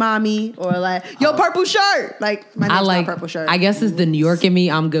don't hey mommy or like yo purple shirt. Like my name's not purple shirt. I guess it's the New York in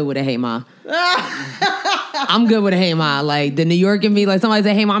me. I'm good with a hey ma. I'm good with a hey ma. Like the New York in me. Like somebody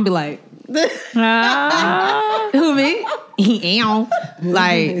say hey ma, I'll be like, who me?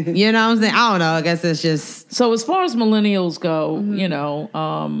 Like, you know what I'm saying? I don't know. I guess it's just So as far as millennials go, you know,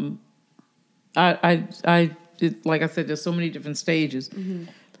 I like I said, there's so many different stages.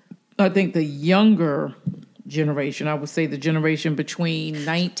 I think the younger generation, I would say the generation between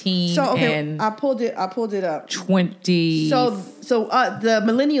 19 and I pulled it up. 20. So the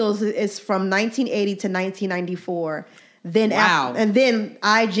millennials is from 1980 to 1994. Then Wow. and then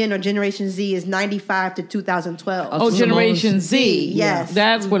iGen or Generation Z is 95 to 2012. Oh, Generation Z. Yes.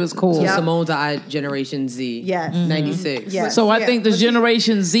 That's what it's called. Yep. Simone's Generation Z. Yes. 96. Yes. So I Yeah. think the But see-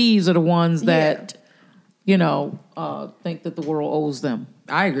 Generation Zs are the ones that, you know, think that the world owes them.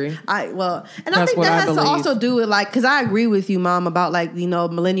 I agree. I That's think what that I has to believe. also do with like, because I agree with you, Mom, about like, you know,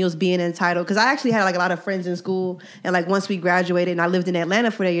 millennials being entitled. Because I actually had like a lot of friends in school, and like once we graduated and I lived in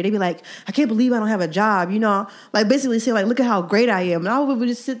Atlanta for that year, they'd be like, I can't believe I don't have a job, you know, like basically say like, look at how great I am, and I would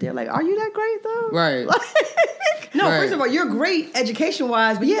just sit there like, are you that great though? Right. No, Right. first of all, you're great education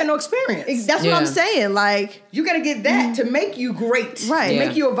wise, but you had no experience. That's what Yeah. I'm saying. Like, You got to get that to make you great, Right. To Yeah.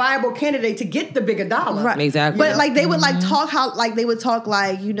 make you a viable candidate to get the bigger dollar. right. Exactly. But like they would like talk how like they would talk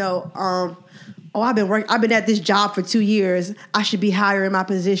like, you know, I've been at this job for 2 years. I should be higher in my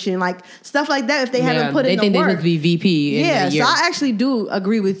position, like stuff like that. If they haven't put they in the think work, they supposed to be VP. In yeah. a So year. I actually do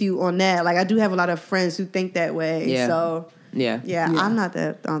agree with you on that. Like I do have a lot of friends who think that way. Yeah. So yeah. yeah, I'm not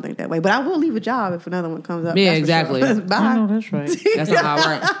that. I don't think that way. But I will leave a job if another one comes up. Yeah, that's for sure. exactly. Bye. I know that's right. That's not how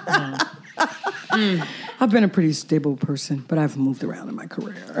it works. I've been a pretty stable person, but I've moved around in my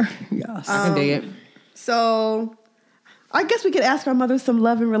career. Yes. I can dig it. So I guess we could ask our mother some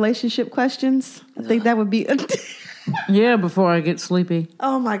love and relationship questions. I think that would be. Yeah, before I get sleepy.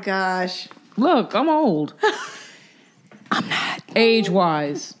 Oh my gosh. Look, I'm old. I'm not.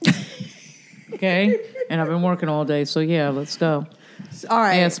 Age-wise. Okay? And I've been working all day, so yeah, let's go. All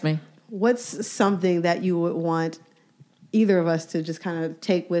right. Ask me. What's something that you would want either of us to just kind of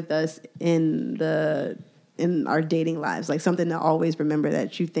take with us in our dating lives? Like something to always remember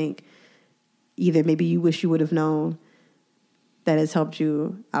that you think either maybe you wish you would have known that has helped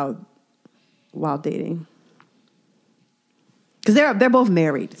you out while dating. Because they're both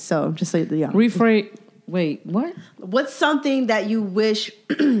married, so just so you know. Rephrase. Wait, what? What's something that you wish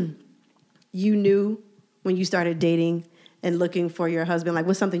you knew when you started dating and looking for your husband? Like,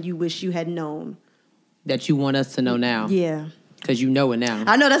 what's something you wish you had known? That you want us to know now. Yeah. Because you know it now.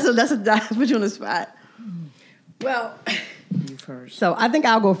 I know I put you on the spot. Well, You first. so I think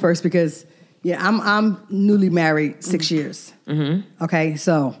I'll go first because I'm newly married 6 years. Mm-hmm. Okay,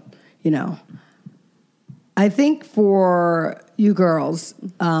 so you know, I think for you girls,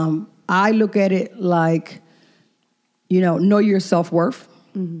 I look at it like, know your self-worth.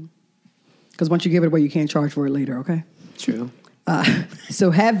 Because once you give it away, you can't charge for it later. Okay. True.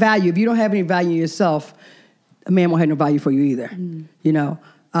 So have value. If you don't have any value in yourself, a man won't have no value for you either.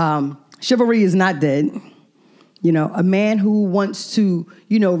 Chivalry is not dead. A man who wants to,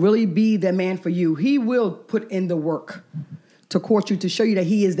 really be that man for you, he will put in the work to court you, to show you that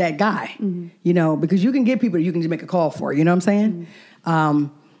he is that guy. Because you can get people that you can just make a call for. You know what I'm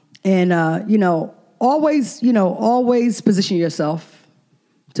saying? Always position yourself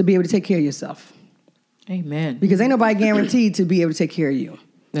to be able to take care of yourself. Amen. Because ain't nobody guaranteed to be able to take care of you.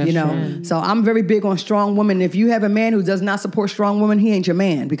 That's true. So I'm very big on strong women. If you have a man who does not support strong women, he ain't your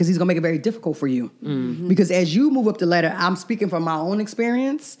man, because he's gonna make it very difficult for you. Mm-hmm. Because as you move up the ladder, I'm speaking from my own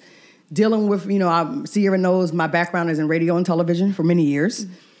experience, dealing with, Sierra knows my background is in radio and television for many years.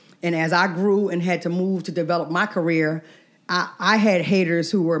 Mm-hmm. And as I grew and had to move to develop my career, I had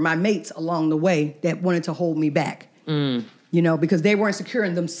haters who were my mates along the way that wanted to hold me back. Because they weren't secure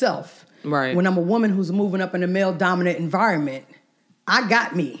in themselves. Right. When I'm a woman who's moving up in a male-dominant environment, I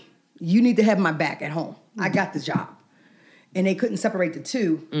got me. You need to have my back at home. I got the job. And they couldn't separate the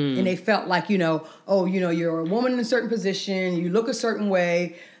two. And they felt like, you're a woman in a certain position, you look a certain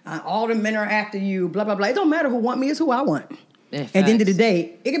way, all the men are after you, blah, blah, blah. It don't matter who want me, it's who I want. Yeah, at the end of the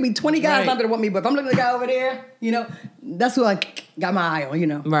day, it could be 20 guys Right. out there that want me, but if I'm looking at the guy over there, that's who I got my eye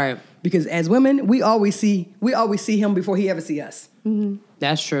on, Right. Because as women, we always see him before he ever see us.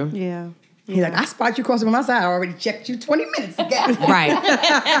 That's true. Yeah. He's like, I spot you crossing from my side. I already checked you 20 minutes ago. Right.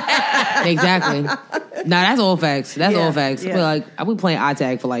 Exactly. Nah, that's all facts. That's all facts. Yeah. But like, I been playing eye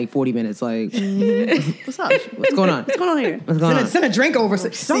tag for like 40 minutes. Like, What's up? what's going on? What's going on here? What's going on? Send a drink over.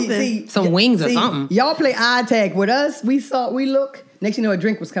 Something. Some wings or something. Y'all play eye tag with us. We look. Next you know, a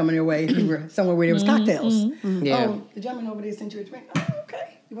drink was coming your way. We were somewhere where there was cocktails. Yeah. Oh, the gentleman over there sent you a drink. Oh,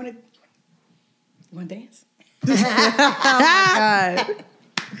 okay. You want to dance? God.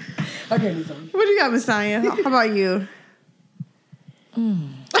 Okay, Miss Amy. What you got, Miss Tanya? How about you? You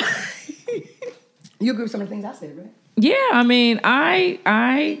agree with some of the things I said, right? Yeah, I mean,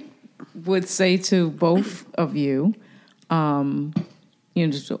 I would say to both of you,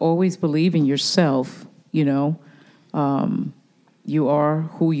 just to always believe in yourself. You are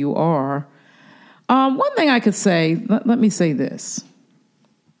who you are. One thing I could say, let me say this.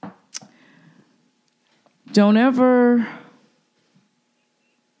 Don't ever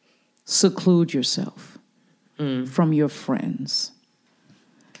seclude yourself from your friends.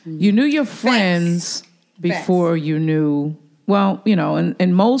 You knew your friends before you knew,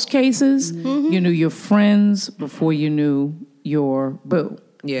 in most cases, you knew your friends before you knew your boo.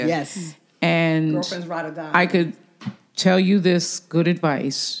 Yeah. Yes. And Girlfriend's ride or die. I could tell you this good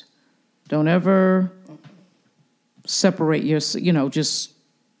advice. Don't ever separate just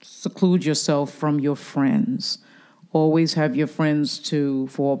seclude yourself from your friends. Always have your friends to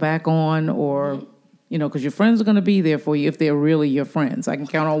fall back on, or, because your friends are going to be there for you if they're really your friends. I can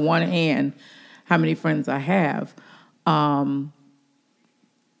count on one hand how many friends I have.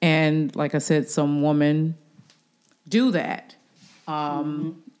 And like I said, some women do that,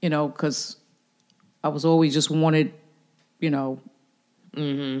 because I was always just wanted,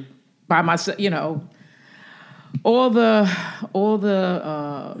 by myself, all the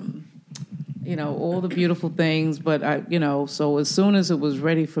beautiful things, but so as soon as it was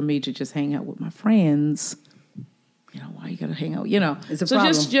ready for me to just hang out with my friends, why you gotta hang out, It's a so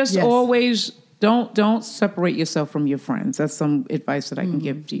problem. just Yes. always don't separate yourself from your friends. That's some advice that I can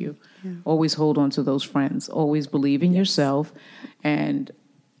give to you. Yeah. Always hold on to those friends. Always believe in yourself, and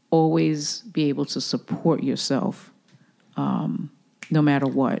always be able to support yourself, no matter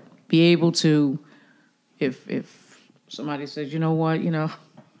what. Be able to, if somebody says, you know what,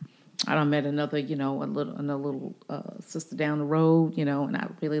 I done met another, a little sister down the road, and I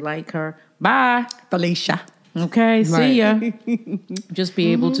really like her. Bye, Felicia. Okay, see ya. Just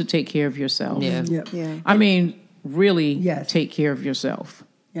be able to take care of yourself. Yeah. Yep. Yeah. I mean, really Yes. take care of yourself.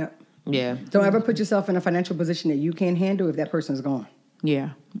 Yep. Yeah. Don't ever put yourself in a financial position that you can't handle if that person's gone. Yeah,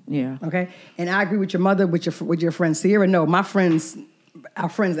 yeah. Okay? And I agree with your mother, with your friend Sierra. No, my friends, our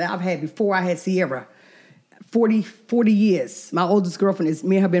friends that I've had before I had Sierra, 40 years. My oldest girlfriend is,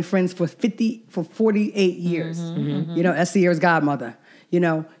 me and her been friends for 48 years. That's Sierra's godmother.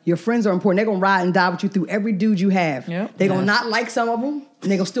 Your friends are important. They're going to ride and die with you through every dude you have. Yep. They're going to not like some of them,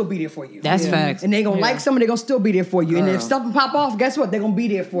 and they're going to still be there for you. That's facts. And they're going to like some, and they're going to still be there for you. And if something pop off, guess what? They're going to be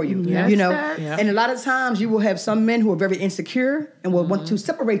there for you. Yes. Yeah. And a lot of times you will have some men who are very insecure and will want to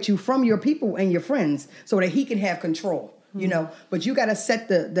separate you from your people and your friends so that he can have control, But you got to set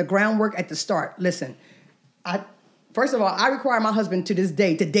the groundwork at the start. Listen, first of all, I require my husband to this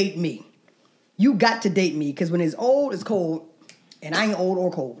day to date me. You got to date me, because when it's old, it's cold. And I ain't old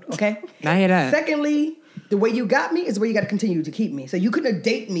or cold, okay? I hear that. Secondly, the way you got me is the way you got to continue to keep me. So you couldn't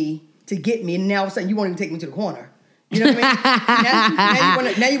date me to get me, and now all of a sudden you won't even take me to the corner. You know what I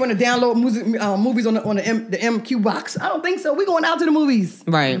mean? now you want to download movies on the MQ box. I don't think so. We're going out to the movies.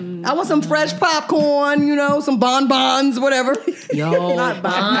 Right. I want some fresh popcorn, some bonbons, whatever. Yo, Not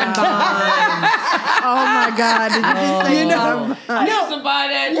bonbons. Oh my God! Did you just say bonbons? I used to buy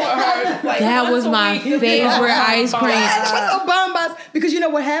that for her. Like, that once was a my week. favorite ice cream. Yes, what's some bonbons? Because you know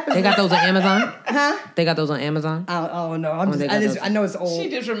what happens? They got those on Amazon? Huh? They got those on Amazon? Oh no! they got those. I know it's old. She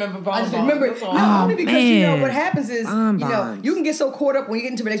just remember I bonbons. just remember That's all. no, only because man. what happens is Bonbons. you can get so caught up when you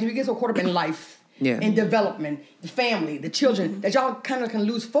get into a relationship, you get so caught up in life, Yeah. in development, the family, the children, that y'all kind of can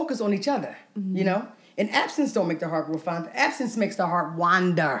lose focus on each other. And absence don't make the heart grow fond. Absence makes the heart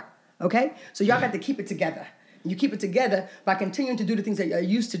wander. Okay, so y'all got to keep it together. You keep it together by continuing to do the things that you're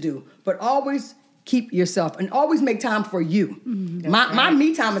used to do, but always keep yourself and always make time for you. My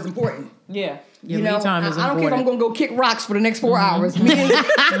me time is important. Yeah. You Your know, me time is I don't care if I'm important. going to go kick rocks for the next 4 hours.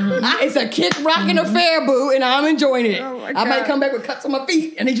 It's a kick rocking affair, boo, and I'm enjoying it. Oh my I might God. come back with cuts on my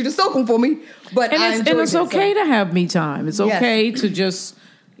feet. I need you to soak them for me, but I enjoy And it's okay to have me time. It's Yes. okay to just,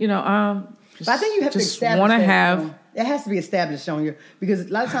 But I think you have to just establish want to that, have. it has to be established on you, because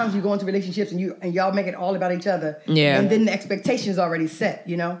a lot of times you go into relationships and y'all make it all about each other. Yeah. And then the expectations already set.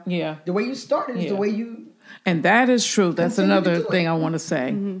 Yeah. The way you started is the Yeah. way you And that is true. That's another thing I want to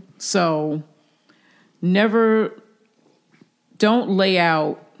say. Mm-hmm. So don't lay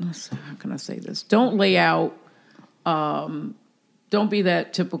out, how can I say this? Don't lay out, don't be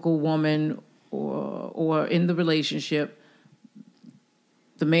that typical woman or in the relationship,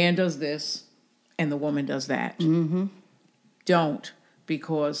 the man does this and the woman does that. Mm-hmm. Don't,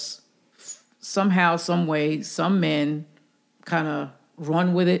 because somehow, some way, some men kind of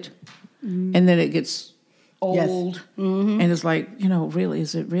run with it, and then it gets old, and it's like, really,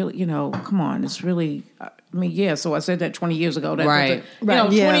 is it really, come on, it's really, so I said that 20 years ago. That right.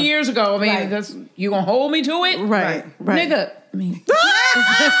 20 years ago, that's, you gonna hold me to it? Right. Nigga, I ain't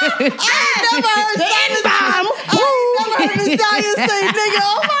never heard Stallion say, nigga,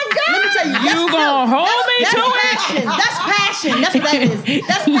 oh my God. Let me tell you. You gonna hold me to passion. That's passion. That's what that is.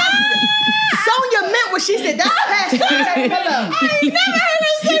 That's passion. Sonya meant what she said. That's passion. I ain't never heard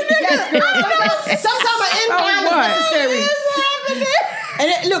her say nigga. Sometimes an inbound is necessary. And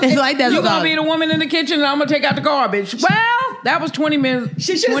look, it's like that. You're gonna be the woman in the kitchen and I'm gonna take out the garbage. Well, that was 20 minutes.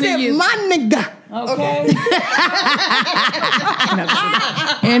 She should have said, years. My nigga. Okay.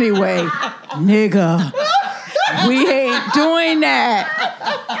 Anyway, nigga. We ain't doing that.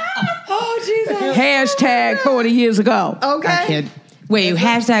 Oh, Jesus. Hashtag 40 years ago. Okay. I can't. Wait,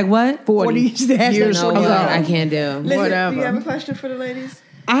 hashtag what? 40 years ago. I can't do. Listen, whatever. Do you have a question for the ladies?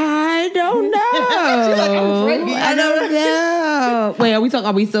 I don't know. I don't know. Wait, are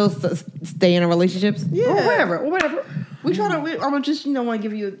we still staying in relationships? Yeah. Or whatever. We try to. I'm just want to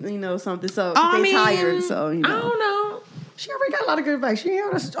give you something. So they tired. So I don't know. She already got a lot of good advice. She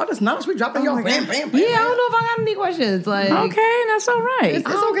ain't all this nonsense we dropping y'all. Bam, bam, bam. Yeah, I don't know if I got any questions. Like, okay, that's all right. It's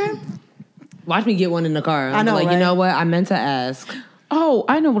okay. Watch me get one in the car. I know, like, right? you know what? I meant to ask. Oh,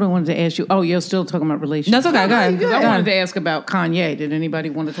 I know what I wanted to ask you. Oh, you're still talking about relationships. That's okay. Go ahead. I wanted to ask about Kanye. Did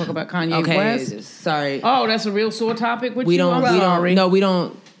anybody want to talk about Kanye West? Sorry. Oh, that's a real sore topic with we you? don't. I'm We sorry. don't. No, we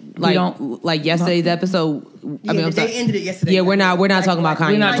don't. Like yesterday's episode. I mean, they ended it yesterday. Yeah, we're not talking about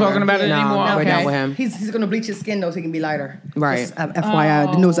Kanye. We're not talking about it anymore. We're Okay. done with him. He's going to bleach his skin though, so he can be lighter. Right. Just,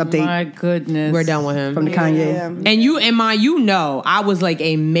 FYI, the news update. My goodness. We're done with him. From the Kanye. And I was like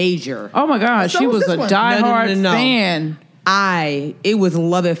a major. Oh my God, So she was was this a one. diehard No. fan. It was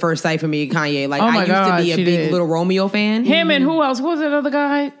love at first sight for me, Kanye. Like, Oh my I used God, to be a she big did. Little Romeo fan. Him and who else? What was that other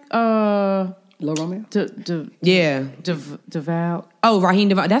guy? Lil Romeo? Yeah. Devout. Oh, Raheem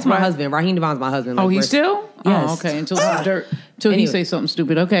Devon. That's my Right. husband. Raheem Devon's my husband. Oh, Like, he we're- still? Yes. Oh, okay. Until he Anyway. say something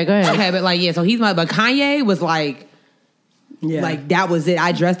stupid. Okay, go ahead. Okay, but so he's but Kanye was like, Yeah. like that was it.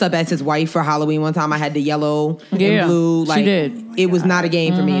 I dressed up as his wife for Halloween one time. I had the yellow Yeah, and blue. she Like, did. It was not a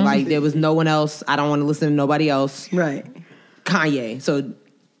game for me. Like, there was no one else. I don't want to listen to nobody else. Right. Kanye. So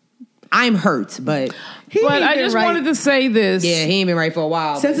I'm hurt, but But I just wanted to say this. yeah, he ain't been right for a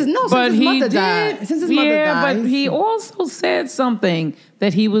while. Since his But he mother did. died. Since his mother died. but he also said something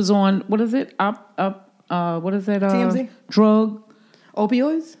that he was on. What is it? What is that? TMZ? Drug.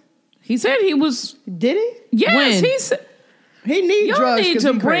 Opioids? He said he was. Did he? Yes, When? he said. He needs Y'all drugs. need 'cause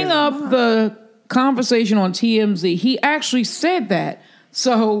to he bring crazy. up the conversation on TMZ. He actually said that.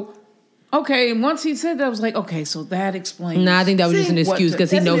 So, okay, and once he said that, I was like, okay, so that explains. Nah, I think that was just an what excuse to-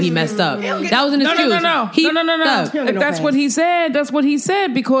 because he That's know an he excuse. messed up. He'll get- That was an excuse. No. He If don't get that's no what pass. he said, that's what he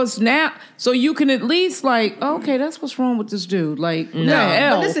said. Because now, so you can at least like, okay, that's what's wrong with this dude. Like, no.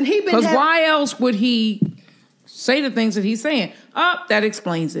 But listen, he been because having- why else would he say the things that he's saying? That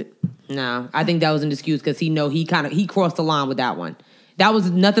explains it. No, I think that was an excuse because he crossed the line with that one. That was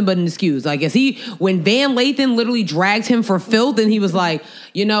nothing but an excuse. Like, when Van Lathan literally dragged him for filth, and he was like,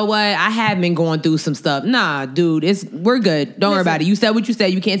 you know what? I have been going through some stuff. Nah, dude, we're good. Don't worry about it. You said what you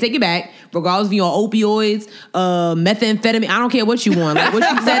said. You can't take it back, regardless if you're on opioids, methamphetamine. I don't care what you want. Like, what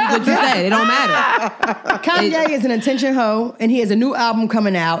you said, what you said. It don't matter. Kanye is an attention hoe, and he has a new album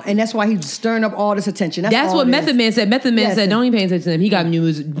coming out, and that's why he's stirring up all this attention. That's all what it Method is. Man said. Method Man Yes. said, don't even pay attention to him. He got new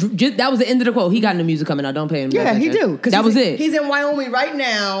music. That was the end of the quote. He got new music coming out. Don't pay him. Yeah, he attention. do. 'Cause That was it. He's in Wyoming right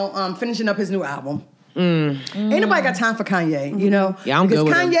now, finishing up his new album. Ain't nobody got time for Kanye, you know? Yeah, I'm because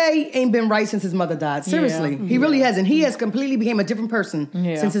good with him. Kanye ain't been right since his mother died. Seriously. He really hasn't. He has completely became a different person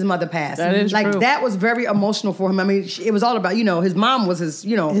since his mother passed. That is like true. that was very emotional for him. I mean, it was all about, his mom was his,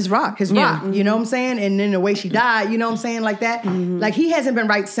 his rock. His rock. You know what I'm saying? And then the way she died, you know what I'm saying? Like that. Like he hasn't been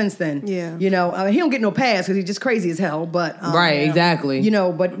right since then. Yeah. He don't get no pass because he's just crazy as hell. But Right, exactly.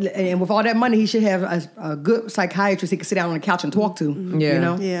 and with all that money, he should have a good psychiatrist he could sit down on the couch and talk to.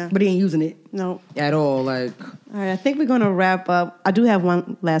 Yeah. Yeah. But he ain't using it. No. At all. Like, All right, I think we're going to wrap up. I do have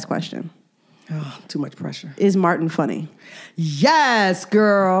one last question. Oh, too much pressure. Is Martin funny? Yes,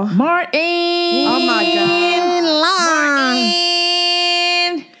 girl. Martin. Oh my God.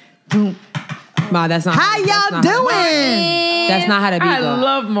 Martin. Ma, that's not How that's y'all not how- doing? That's not how to be. I though.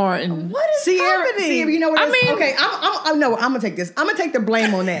 love Martin. What is Sierra, happening? Sierra, you know what? I I mean- okay, I'm gonna take this. I'm gonna take the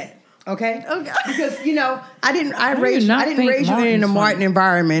blame on that. Okay. Okay. Because I didn't do raise you not I didn't think raise you in a Martin's Martin funny?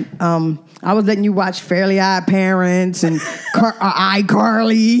 environment. I was letting you watch Fairly Odd Parents and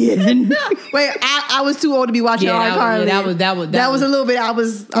iCarly and Wait, I was too old to be watching Yeah, that was- iCarly. yeah, that was a little bit. I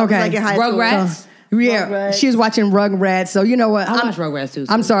was Okay. like in high school. Rugrats? yeah, Rugrats. she was watching Rugrats. So you know what? I watch Rugrats too.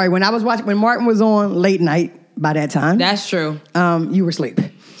 I'm sorry when Martin was on late night. By that time, That's true. you were asleep.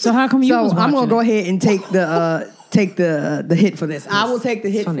 So how come you So was I'm gonna watching go it? ahead and take the hit for this. I will take the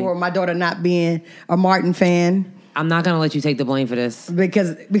hit funny. for my daughter not being a Martin fan I'm not gonna let you take the blame for this.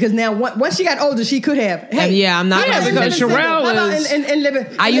 because now once she got older, she could have. Hey, Yeah, I'm not gonna- because Sherelle How about is- and living.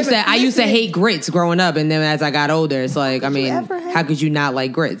 I used to hate grits growing up, and then as I got older, it's like I mean, ever hate- how could you not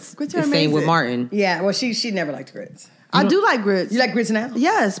like grits? Grits are the same with amazing. Martin. Yeah, well, she never liked grits. I do like grits. You like grits now?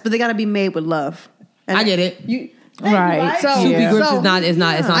 Yes, but they got to be made with love. And I get it. You Right. So, Soupy Yeah. grits so is not. It's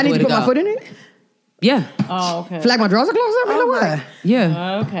not. It's not I the need way to to put my go. foot in it. Yeah, Oh, okay. Feel like my drawers are closed up. I mean, what?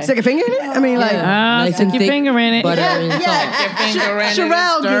 yeah. Okay. Stick a finger in it. I mean, like. Nice stick and your thick finger in it. butter Yeah, and salt. yeah. Your finger in it.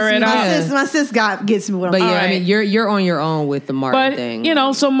 Sherelle Stir gets it me. up. My sis gets me. With But yeah, All I mean, right. you're on your own with the Martin But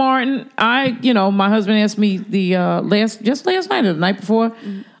thing. so Martin, my husband asked me the last night or the night before.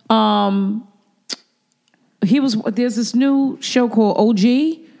 There's this new show called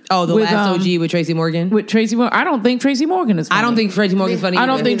OG. Oh, the last OG with Tracy Morgan. with Tracy Morgan. I don't think Tracy Morgan is funny. I don't think Tracy Morgan's funny. I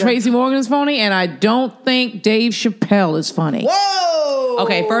don't either. think Tracy Morgan is funny, and I don't think Dave Chappelle is funny. Whoa.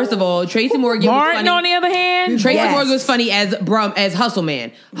 Okay, first of all, Tracy Morgan was Martin, funny. on the other hand, Tracy yes. Morgan was funny as Hustle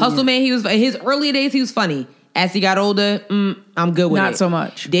Man. Hustle Man, he was in his early days. He was funny. As he got older, I'm good with it. Not so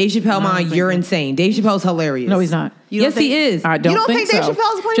much. Dave Chappelle, you're insane. Dave Chappelle's hilarious. No, he's not. Yes, he is. I don't, You don't think Dave so.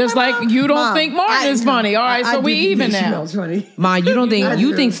 Chappelle's funny, Just Mama? like you don't Mom, think Martin is funny. All right, so we even now. Funny. Ma, you don't think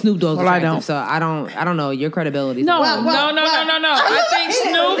you think Snoop Dogg's Well, I attractive, don't. so I don't know your credibility. No, Well, no. I think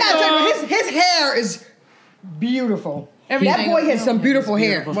Snoop Dogg. His hair is beautiful. Everything That boy has some beautiful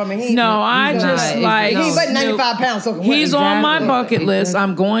hair. beautiful. I mean, he, No, I he's just not. like He's but Snoop. 95 pounds. So He's on my Exactly. bucket list.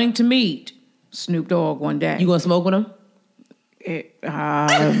 I'm going to meet Snoop Dogg one day. You gonna smoke with him?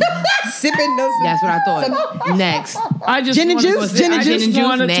 sipping those. That's what I thought. Next, I just Gin and wanna- juice? Gin and I juice? just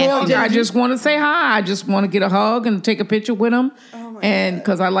want to Nasty. talk. Gin I and just want to say hi. I just want to get a hug and take a picture with him, and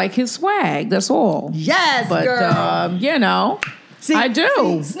because I like his swag. That's all. Yes, But girl. See, I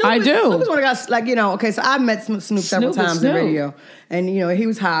do. Snoop I is- do. Snoop is one of the guys, like, okay, so I met Snoop several Snoop is times in Snoop. radio. And, he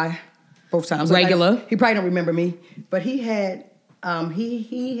was high both times. Regular. Like, he probably don't remember me. But he had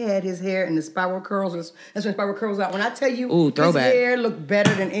he had his hair in the spiral curls. That's when spiral curls out. When I tell you Ooh, his throwback. hair looked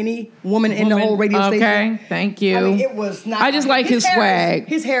better than any woman in the whole radio station. Okay, thank you. I mean, it was not. I just like his hair swag.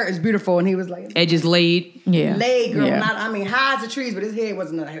 His hair is beautiful. And he was like, edges laid. Yeah, laid girl. Yeah. High as the trees, but his hair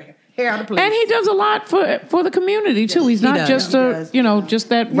wasn't hair out of place. And he does a lot for the community too. He's He not does. just He does. just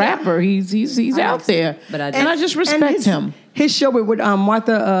that rapper. He's out there. But I and I just respect him. His show with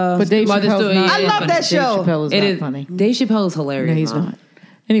Martha. But Dave Martha Chappelle's Stewart, not. yeah, I it's love funny. that Dave show. Chappelle is It not is funny. Dave Chappelle is hilarious. No, he's Ma. not.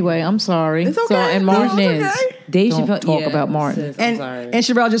 Anyway, I'm sorry. It's So, okay. and No, Martin it's is. okay. Dave Don't Chappelle. talk yeah, about Martin. sis, I'm And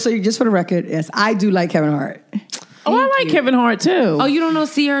sorry. Sherelle, just for the record, yes, I do like Kevin Hart. Oh, I like Kevin Hart too. Oh, you don't know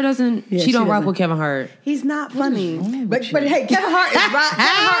Sierra doesn't? Yeah, she don't she rock doesn't. with Kevin Hart. He's not funny. But hey, Kevin Hart is right.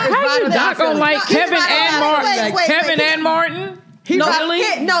 Kevin Hart is How right you on not gonna like He's Kevin right and on Martin? that. Wait, Kevin wait. and Martin? No,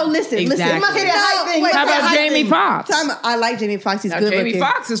 Really? No, listen. Exactly. Must say that hype thing. wait, How about hype Jamie thing. Foxx? I like Jamie Foxx. He's Now, good Jamie looking.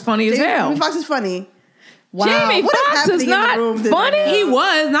 Foxx is funny as hell. Jamie Foxx is funny. Wow. Jamie what Foxx happening is in the not room today? funny. He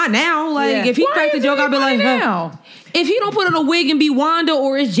was not now. Like Yeah. if he Why cracked the is joke, he I'd be like, funny huh. now? If he don't put on a wig and be Wanda,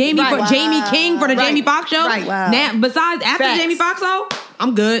 or it's Jamie Right. Jamie King for the Right. Jamie Foxx show. Right. Wow. Now, besides after Facts. Jamie Foxx show,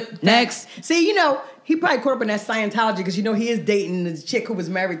 I'm good. Next, See, he probably caught up in that Scientology because he is dating the chick who was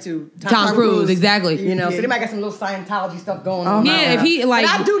married to Tom Cruise, exactly. So they might got some little Scientology stuff going on. yeah. If he like,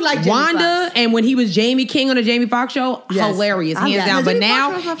 But I do like Jamie Wanda, Foxx. and when he was Jamie King on the Jamie Foxx show, Yes. hilarious, I'm- hands yeah. down. But Jamie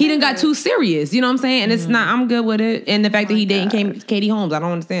now Foxx was my he done got favorite. too serious. You know what I'm saying? And it's not. I'm good with it. And the fact that he dating Katie Holmes, I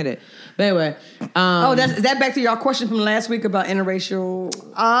don't understand it. But anyway, Is that back to your question from last week about interracial?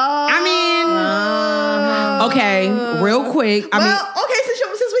 I mean, okay, real quick. I mean. Okay,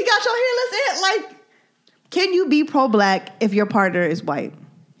 since we got y'all here, let's end. Can you be pro-black if your partner is white?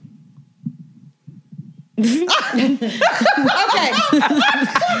 Okay.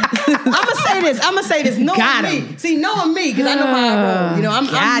 I'm gonna say this. Knowing Got me. him. See, knowing me, because I know how I roll.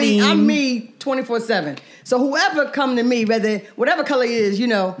 Got I'm him. me 24/7. So whoever come to me, whatever color he is,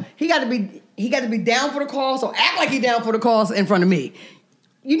 he got to be down for the cause. So act like he down for the cause in front of me.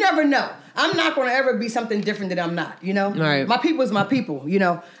 You never know. I'm not gonna ever be something different that I'm not. Right. My people is my people.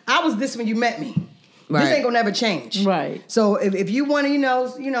 I was this when you met me. Right. This ain't gonna never change. Right. So if you want to,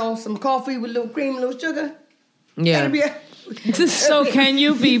 you know, some coffee with a little cream, a little sugar, Yeah. that'll be So can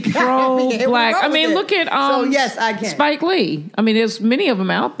you be pro-black? I mean, look at So yes, I can. Spike Lee. I mean, there's many of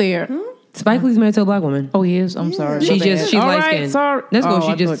them out there. Spike Lee's married to a black woman. Oh, he is. I'm sorry. She's My just bad. she's All light right, skinned. sorry. That's cool. Oh,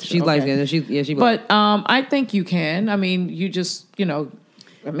 I thought She's you- light okay. skinned. She black. But I think you can. I mean, you just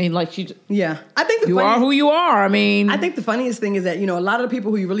I mean, like Yeah, I think you are who you are. I mean, I think the funniest thing is that a lot of the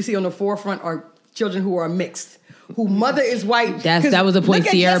people who you really see on the forefront are children who are mixed, who mother is white. That was a point look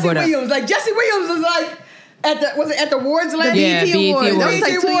at Sierra Jesse brought up. Williams. Like Jesse Williams was like at the awards last Yeah, BET BET Awards. Awards. That was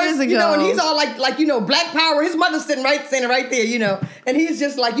like 2 years ago. And he's all like Black Power. His mother's standing right there, and he's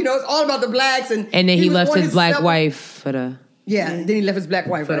just like it's all about the blacks and then he was left on his black self- wife for the. Yeah, then he left his black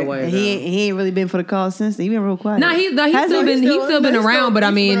wife For the right? white. And he ain't really been for the cause since then. He been real quiet. Nah, he's Has still he? been He's he's still been he's around, still- but I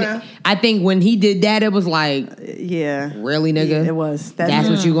he's mean, around. I think when he did that, it was like, Yeah. really, nigga, Yeah, it was. That's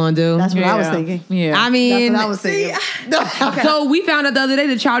what you gonna do? That's what I was thinking. Yeah. I mean, That's what I was See, thinking. so we found out the other day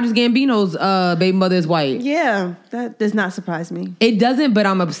that Childish Gambino's baby mother is white. Yeah, that does not surprise me. It doesn't, but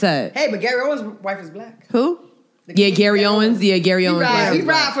I'm upset. hey, but Gary Owens' wife is black. Who? Yeah, Gary Owens. Yeah, Gary Owens. He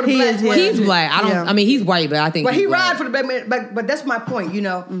ride for the He black. is, women. yeah. He's black. I don't. Yeah. I mean, he's white, but I think. But he's he black. ride for the black man. But that's my point.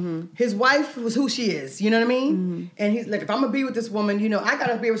 His wife was who she is. You know what I mean? And he's like, if I'm gonna be with this woman, I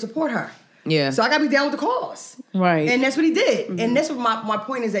gotta be able to support her. Yeah. So I gotta be down with the cause. Right. And that's what he did. And that's what my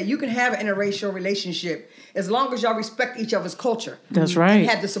point is, that you can have an interracial relationship as long as y'all respect each other's culture. That's right. And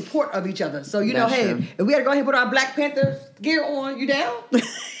have the support of each other. So That's hey, true. if we had to go ahead and put our Black Panther gear on, you down?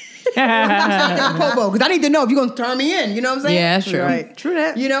 Because I need to know if you're gonna turn me in. You know what I'm saying? Yeah, that's true. Right. True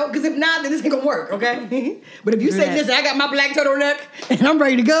that. Because if not, then this ain't gonna work, okay? But if you say, that. listen, I got my black turtleneck and I'm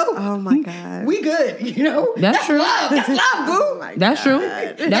ready to go. Oh my God. We good, That's true. Love. That's love, boo. That's true.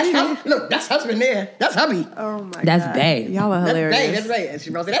 That's true. Look, that's husband there. That's hubby. Oh my That's God. bae. Y'all are That's hilarious. bae. That's bae. And she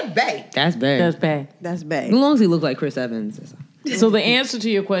wrote, that's bae. That's bad. That's bad. That's As bae. long as he looks like Chris Evans. So the answer to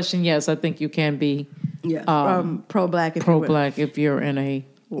your question, yes, I think you can be Yeah. Pro-black. If you will. pro-black if you're in a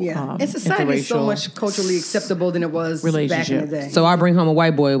And society is so interracial much culturally acceptable than it was back in the relationship. day. So I bring home a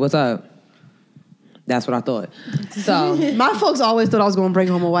white boy. What's up? That's what I thought. So My folks always thought I was going to bring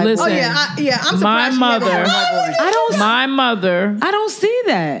home a white Listen. Oh boy. yeah, I'm surprised. My she never mother- had a white boy. I don't. My mother, I don't see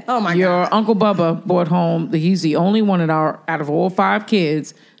that. Oh my your God. Uncle Bubba brought home. He's the only one out of all 5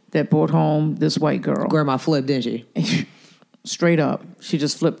 kids that brought home this white girl. Grandma flipped, didn't she? Straight up, she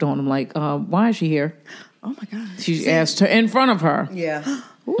just flipped on him like, "Why is she here?" Oh my God. She asked her in front of her. Yeah.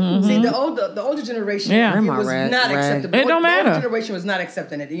 See, the older generation, Yeah. it Grandma was rad- not rad. acceptable. It don't The older matter. generation was not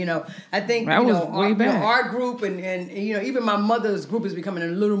accepting it. I think That was way back. our group and even my mother's group is becoming a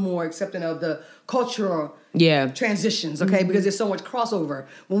little more accepting of the cultural Yeah. transitions. Okay, because there's so much crossover.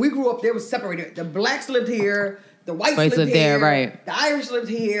 When we grew up, they were separated. The blacks lived here. The whites lived lived here. there, right. The Irish lived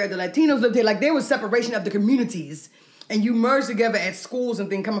here. The Latinos lived here. Like there was separation of the communities. And you merge together at schools and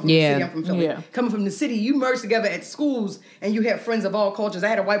things. Coming from the Yeah. city, I'm from Philly. Yeah. Coming from the city, you merge together at schools, and you have friends of all cultures. I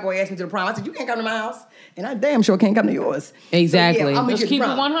had a white boy ask me to the prom. I said, "You can't come to my house," and I damn sure can't come to yours. Exactly. I'll meet Let's you at keep the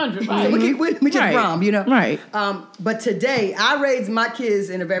it prom. 100. So Right. we meet you at the Right. prom, Right. But today, I raised my kids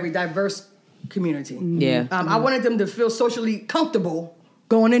in a very diverse community. Yeah. I wanted them to feel socially comfortable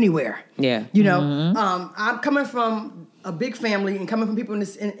going anywhere. Yeah. I'm coming from a big family and coming from people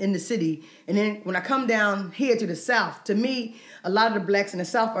in the city, and then when I come down here to the South, to me, a lot of the blacks in the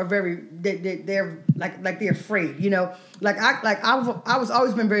South are they're like they're afraid, I was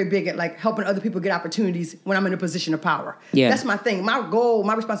always been very big at like helping other people get opportunities when I'm in a position of power. Yeah. That's my thing. My goal,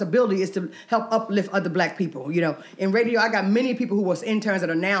 my responsibility is to help uplift other black people. In radio, I got many people who was interns that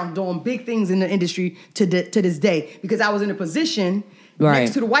are now doing big things in the industry to this day because I was in a position Right.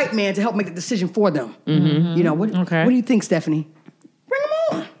 next to the white man to help make the decision for them. Okay. What do you think, Stephanie? Bring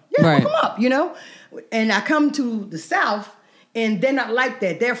them on. Yeah, Right. hook them up, And I come to the South, and they're not like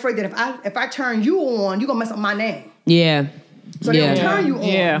that. They're afraid that if I turn you on, you're going to mess up my name. Yeah. So they Yeah. don't turn you on.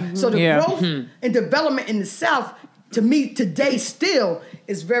 Yeah. So the Yeah. growth and development in the South, to me, today still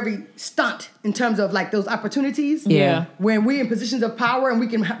is very stunt in terms of like those opportunities. Yeah. When we're in positions of power and we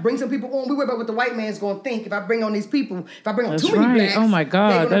can bring some people on, we worry about what the white man's going to think if I bring on these people. If I bring on That's too many right. blacks, Oh my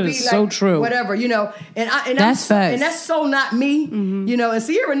God, they're gonna that be is so true. Whatever, And That's facts. and that's so not me, And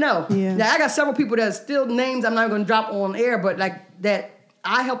Sierra, no. Yeah. Now I got several people that are still names I'm not going to drop on air, but like that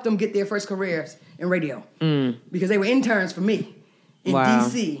I helped them get their first careers in radio because they were interns for me in Wow.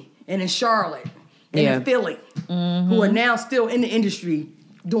 DC and in Charlotte and Yeah. in Philly, who are now still in the industry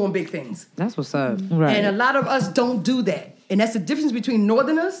doing big things. That's what's up. Right. And a lot of us don't do that. And that's the difference between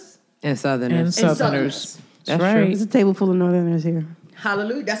Northerners And Southerners. And and Southerners. Southerners. That's That's right. There's a table full of Northerners here.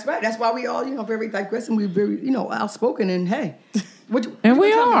 Hallelujah. That's right. That's why we all, very digressing. We very, outspoken and hey, And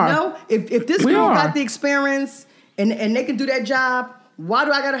we tell me, are. no? If this We girl are. got the experience and they can do that job, why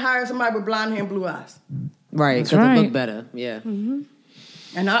do I got to hire somebody with blonde hair and blue eyes? Right, That's because it right. look better. Yeah.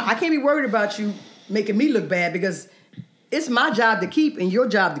 And I can't be worried about you making me look bad because it's my job to keep and your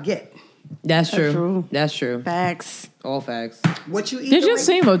job to get. That's true. true. That's true. Facts. All facts. What you eat. They the just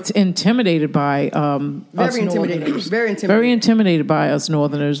way- seem intimidated by us Very intimidated. Northerners. Very intimidated. Very intimidated by us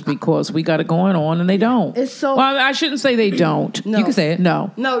Northerners because we got it going on and they don't. It's so- Well, I shouldn't say they don't. No. You can say it.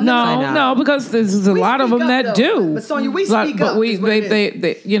 No, No, no, because there's a We lot of speak them up, that though. do. But Sonia, we Like, speak but up we, is what it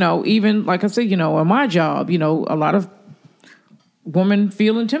they, you know, even like I said, you know, on my job, you know, a lot of women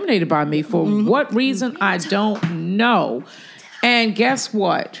feel intimidated by me for what reason I don't know. And guess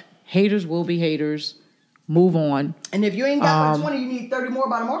what? Haters will be haters. Move on. And if you ain't got 20, you need 30 more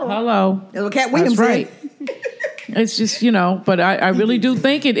by tomorrow. Hello. That's what Cat Williams That's right. said. It's just, you know, but I really do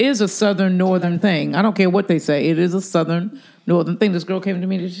think it is a southern northern thing. I don't care what they say. It is a southern northern thing. This girl came to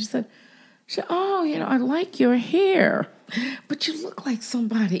me and she said, oh, you know, I like your hair, but you look like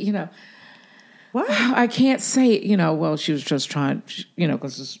somebody, you know. What? I can't say it, you know, well, she was just trying, you know,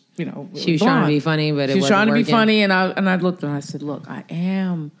 because it's, you know. She was trying to be funny, but it She was wasn't trying to be working. funny, and I looked and I said, look, I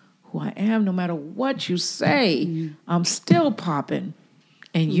am who I am no matter what you say. I'm still popping,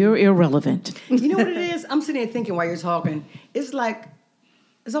 and you're irrelevant. You know what it is? I'm sitting there thinking while you're talking. It's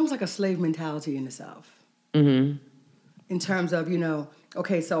almost like a slave mentality in the South. Mm-hmm. In terms of, you know,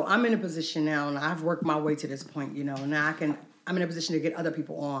 okay, so I'm in a position now, and I've worked my way to this point, you know. Now I'm in a position to get other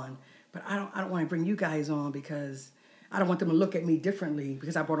people on, but I don't want to bring you guys on because I don't want them to look at me differently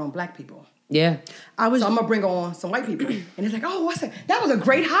because I brought on black people. Yeah. So I'm gonna bring on some white people, and it's like, oh, what's that? That was a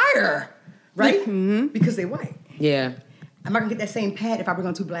great hire, right? Because they're white. Yeah. I'm not gonna get that same pad if I bring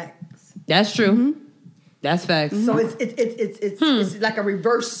on two blacks. That's true. That's facts. So it's like a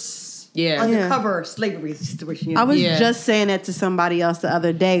reverse, Yeah. undercover slavery situation. You know? I was Yeah. just saying that to somebody else the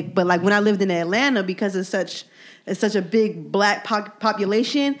other day, but like when I lived in Atlanta, because it's such a big black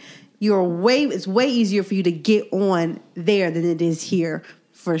population, it's way easier for you to get on there than it is here.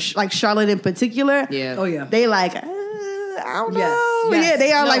 For like Charlotte in particular, Yeah. Oh yeah. they like I don't Yes, know, yes. yeah,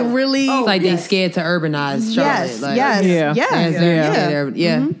 they are No. like really. Oh, It's like they yes. scared to urbanize Charlotte. yes, Like, yes, Yeah. yeah, Yes, they're scared to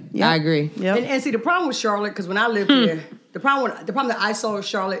yeah. yeah. I agree. Yep. And see the problem with Charlotte, because when I lived here, the problem that I saw with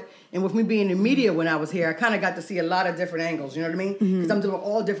Charlotte, and with me being in media when I was here, I kind of got to see a lot of different angles. You know what I mean? Because I'm dealing with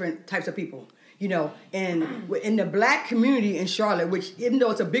all different types of people. You know, and in the black community in Charlotte, which even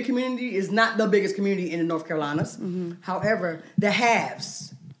though it's a big community, is not the biggest community in the North Carolinas. However, the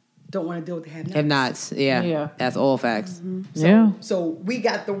haves don't want to deal with the have-nots. Have nots. Yeah. Yeah. That's all facts. Yeah. So we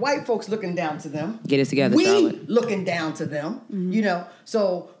got the white folks looking down to them. Get it together, We Charlotte. looking down to them. You know.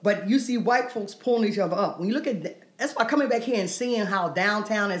 So, but you see white folks pulling each other up. When you look at that's why coming back here and seeing how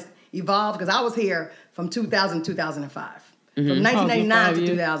downtown has evolved. Because I was here from 2000 to 2005. From 1999 5 to years.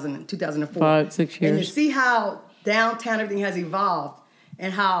 2000, 2004. 5, 6 And to years. see how downtown everything has evolved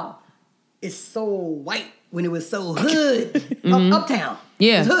and how it's so white when it was so hood. Uptown.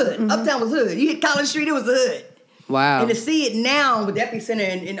 Yeah. It was hood. Uptown was hood. You hit College Street, it was the hood. Wow. And to see it now with the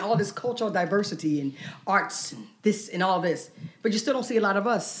epicenter and all this cultural diversity and arts and this and all this, but you still don't see a lot of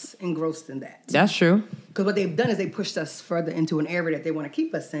us engrossed in that. That's true. Because what they've done is they pushed us further into an area that they want to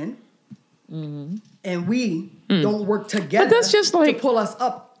keep us in, and we don't work together. But that's just like- to pull us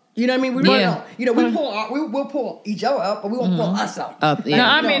up. You know what I mean? We Yeah. don't. You know, we'll pull each other up, but we won't pull us up. Up, yeah. No,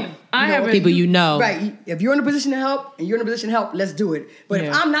 I You mean, know, I you know, haven't. People you know. Right. If you're in a position to help and you're in a position to help, let's do it. But if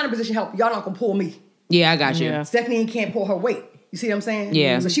Yeah. I'm not in a position to help, y'all not gonna pull me. Yeah, I got you. Yeah. Stephanie can't pull her weight. You see what I'm saying?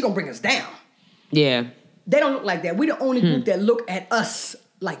 Yeah. So she gonna bring us down. Yeah. They don't look like that. We're the only group that look at us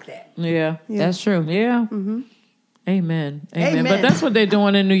like that. Yeah. That's true. Yeah. Amen. Amen. Amen. But that's what they're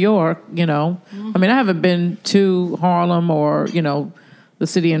doing in New York, you know. I mean, I haven't been to Harlem or, you know, the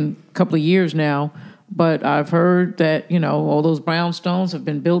city in a couple of years now, but I've heard that, you know, all those brownstones have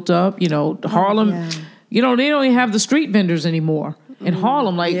been built up. You know, Harlem, yeah. you know, they don't even have the street vendors anymore in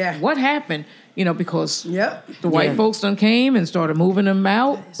Harlem. Like, Yeah. what happened? You know, because Yep. the white Yeah. folks done came and started moving them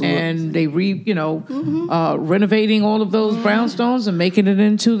out, and they renovating all of those brownstones and making it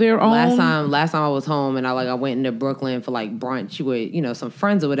into their own. Last time I was home and I went into Brooklyn for like brunch with, you know, some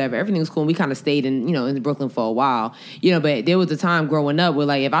friends or whatever. Everything was cool. And we kind of stayed in Brooklyn for a while. You know, but there was a time growing up where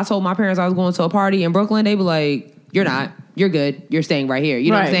like if I told my parents I was going to a party in Brooklyn, they'd be like, "You're not. You're good. You're staying right here."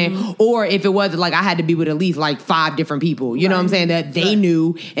 You know what I'm Right. saying? Or if it was like I had to be with at least like 5 different people, you know what I'm saying, that they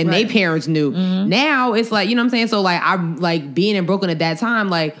knew and their parents knew. Now it's like, you know what I'm saying? So like I'm like being in Brooklyn at that time,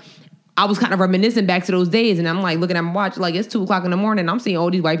 like I was kind of reminiscing back to those days, and I'm like looking at my watch, like it's 2:00 in the morning. I'm seeing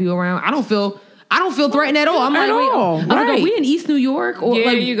all these white people around. I don't feel I don't feel threatened at all. I'm At like, wait, all, I'm like, right. are we in East New York? Or Yeah,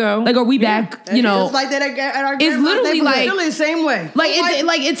 like, there you go. Like, are we back? You know, It's like that at our It's grandma's literally neighborhood. like- Really the same way.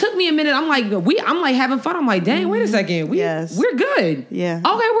 like it took me a minute. I'm like having fun. I'm like, dang, wait a second. Yes. We're good. Yeah.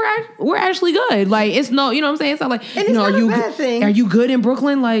 Okay, we're actually good. Like, it's no, you know what I'm saying? It's not like, And you it's know, not are a you bad thing. Are you good in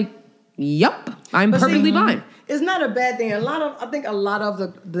Brooklyn? Like, yep, I'm But see, perfectly fine. It's not a bad thing. I think a lot of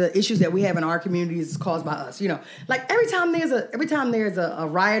the issues that we have in our communities is caused by us. You know, like every time there's a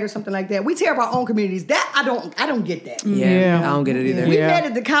riot or something like that, we tear up our own communities. That I don't get that. Yeah, I don't get it either. We Yeah. mad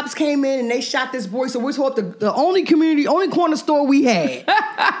that the cops came in and they shot this boy, so we tore up the only corner store we had.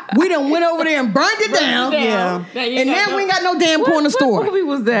 We done went over there and burned it down. Yeah. And now we ain't got no damn corner store. What movie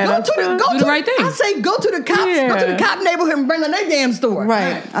was that? Do the right thing. I say go to the cops, go to the Yeah. cop neighborhood and burn down their damn store.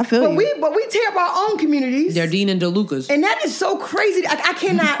 Right. I feel But you. we tear up our own communities. They're Dean and DeLucas. And that is so crazy. I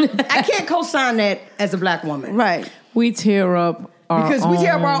can't co-sign that as a black woman. Right. We tear up our Because we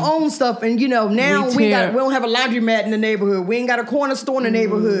tear up our own stuff, and now We we tear- don't have a laundromat in the neighborhood. We ain't got a corner store in the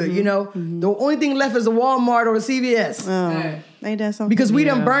neighborhood. You know, the only thing left is a Walmart or a CVS. Ain't that something? Because we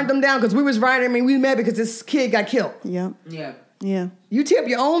done Yeah. burned them down because we was rioting. I mean, we mad because this kid got killed. Yeah. Yeah. Yeah. You tear up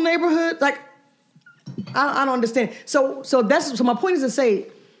your own neighborhood, like I don't understand. So my point is to say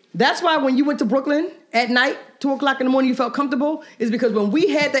that's why when you went to Brooklyn at night, 2:00 in the morning, you felt comfortable, is because when we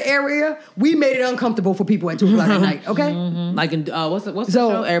had the area, we made it uncomfortable for people at 2:00 at night. Okay. Like in what's the So-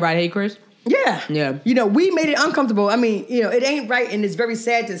 show? Everybody Hate Chris. Yeah. Yeah. You know, we made it uncomfortable. I mean, it ain't right, and it's very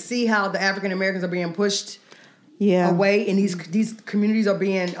sad to see how the African Americans are being pushed Yeah. away, and these communities are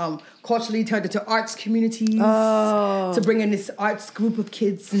being culturally turned into arts communities to bring in this arts group of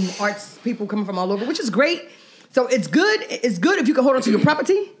kids and arts people coming from all over, which is great. So it's good. It's good if you can hold on to your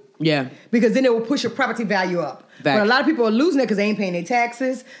property. Yeah. Because then it will push your property value up. Fact. But a lot of people are losing it because they ain't paying their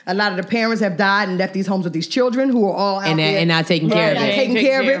taxes. A lot of the parents have died and left these homes with these children who are all out And there. not taking care of Not it. taking Ain't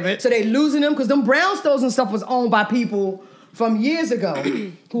care taking of it. So they losing them because them brownstones and stuff was owned by people from years ago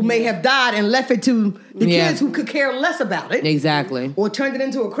who may have died and left it to the Yeah. kids who could care less about it. Exactly. Or turned it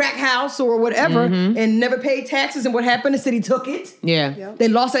into a crack house or whatever and never paid taxes. And what happened? The city took it. Yeah. They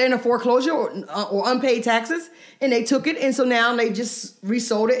lost it in a foreclosure or unpaid taxes, and they took it, and so now they just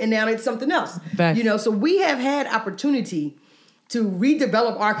resold it, and now it's something else. Facts. So we have had opportunity to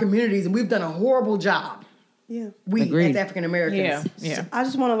redevelop our communities, and we've done a horrible job. Yeah. We Agreed. as African Americans. Yeah. I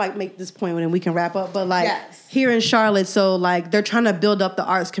just want to make this point and then we can wrap up. But Yes. here in Charlotte, so they're trying to build up the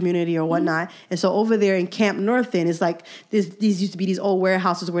arts community or whatnot. And so over there in Camp North End, it's like these used to be these old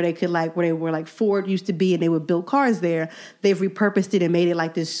warehouses where they could where Ford used to be, and they would build cars there. They've repurposed it and made it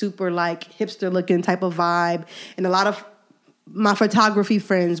like this super hipster looking type of vibe. And a lot of my photography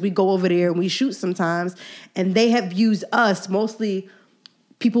friends, we go over there and we shoot sometimes, and they have used us, mostly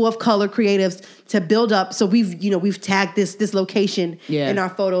people of color creatives, to build up. So we've tagged this location in our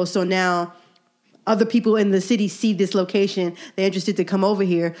photos. So now other people in the city see this location, they're interested to come over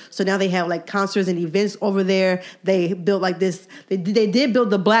here. So now they have concerts and events over there. They built this. They did build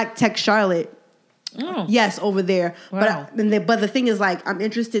the Black Tech Charlotte. Oh. Yes, over there. Wow. But the thing is, I'm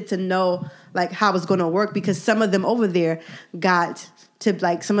interested to know how it's going to work, because some of them over there got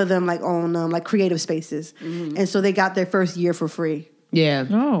to some of them own creative spaces, and so they got their first year for free. Yeah.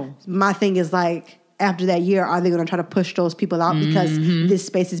 Oh. My thing is after that year, are they going to try to push those people out because this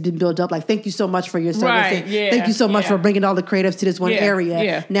space has been built up? Thank you so much for your service. Right, and yeah, thank you so much yeah. for bringing all the creatives to this one Yeah, area.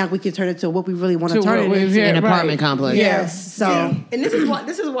 yeah. Now we can turn it to what we really want to To turn what it we- into. yeah, An apartment right. complex. Yes. So And this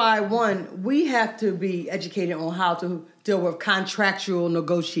is why we have to be educated on how to deal with contractual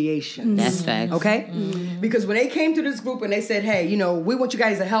negotiations. That's facts. Okay? Because when they came to this group and they said, hey, we want you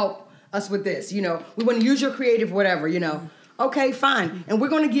guys to help us with this. We want to use your creative, whatever, Okay, fine. And we're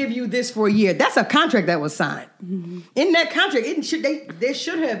going to give you this for a year. That's a contract that was signed. In that contract, there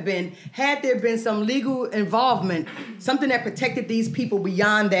should have been, had there been some legal involvement, something that protected these people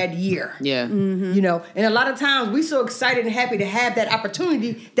beyond that year. Yeah. And a lot of times we're so excited and happy to have that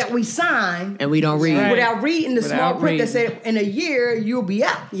opportunity that we sign And we don't read. Right. without reading the small Without print that reading. said in a year you'll be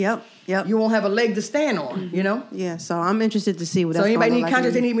out. Yep. You won't have a leg to stand on, Yeah. So I'm interested to see what. So that's anybody gonna need look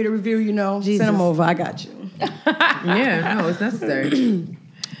contracts they like. need me to review, Jesus. send them over. I got you. Yeah. No, it's necessary.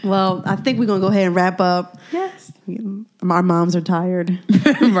 Well, I think we're gonna go ahead and wrap up. Yes. Our moms are tired.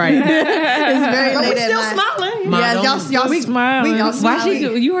 Right. It's very But late we at still night. smiling. Mom, Yeah, don't- y'all smiling. y'all Why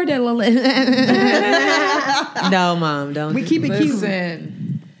smiling. you heard that, Lola? No, Mom, don't. We keep it cute.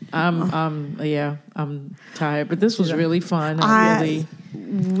 Listen, I'm tired, but this was really fun.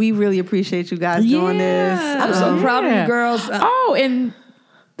 We really appreciate you guys doing this. I'm so proud of you girls. Oh, and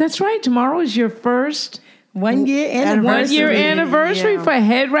that's right. Tomorrow is your first 1 year anniversary. 1 year anniversary Yeah. for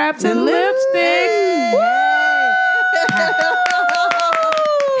Head Wraps and Lipsticks.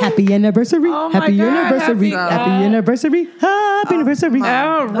 Happy anniversary. Oh my Happy God, anniversary. happy- Happy anniversary. Happy anniversary.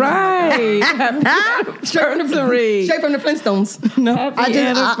 All right. Straight from the Flintstones. No. Happy I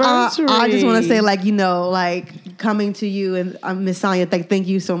just want to anniversary. say, like, you know, like coming to you and Miss Sonia, like, thank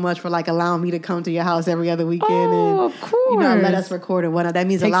you so much for like allowing me to come to your house every other weekend Oh, and of you know, let course. us record and whatnot. That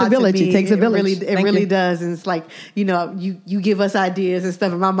means Takes a a lot village. to me. It takes a village. It Thank really you. does. And it's like, you know, you give us ideas and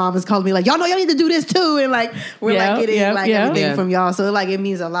stuff. And my mom is calling me like, y'all know y'all need to do this too. And like we're Yeah, like getting yeah, like yeah. everything Yeah. from y'all. So like it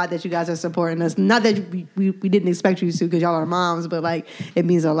means a lot that you guys are supporting us. Not that we didn't expect you to because y'all are moms, but like it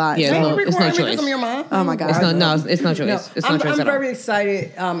means a lot. Yeah, So- it's no choice. From your mom? oh my God. It's it's no choice. No, It's no I'm choice at all. very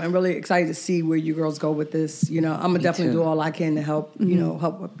excited. I'm really excited to see where you girls go with this. You know, I'm gonna definitely too. do all I can to help. You know,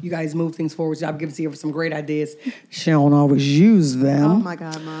 help you guys move things forward. I've given you some great ideas. She don't always use them. Oh my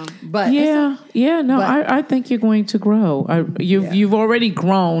God, Mom. But Yeah, yeah. No, but- I think you're going to grow. You've already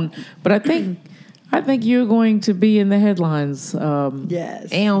grown, but I think you're going to be in the headlines.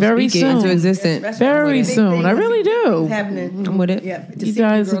 yes, And Very speak it into soon. existence. Very Big soon. things, I really big do. things happening. I'm with it. Yeah, to You see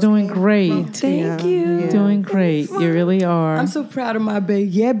guys are girls doing came from. great. Thank you. You're doing great. You really are. I'm so proud of my baby.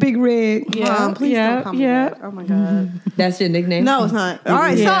 Yeah, Big Red. Yeah, Mom, please yeah, don't call me yeah. that. Oh my God. That's your nickname? No, it's not. All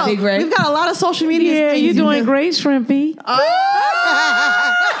right, Yeah. so Big Red. we've got a lot of social media. Yeah, things you're you doing can- great, Shrimpy.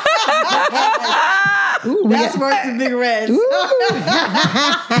 That's worse than Big Red.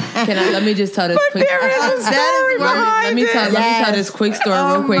 Let me just tell this quick. Let me tell this quick story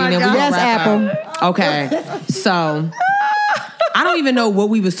real quick, and then we God. gonna Yes, wrap Apple. up. Okay, so I don't even know what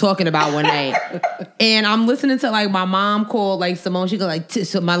we was talking about one night, and I'm listening to like my mom called like Simone. She go like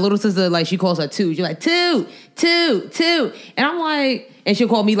so my little sister like she calls her two. She's like two, and I'm like, and she'll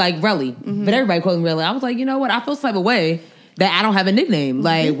call me like Relly, but everybody calls me Relly. I was like, you know what? I feel some type of way that I don't have a nickname.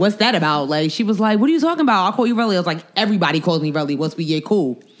 Like, what's that about? Like, she was like, what are you talking about? I'll call you Relly. I was like, everybody calls me Relly once we get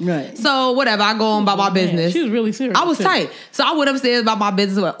cool. Right. So, whatever. I go on about my business. She was really serious. I was too. tight. So, I went upstairs about my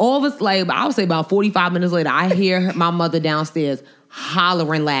business. But all of us, like, I would say about 45 minutes later, I hear my mother downstairs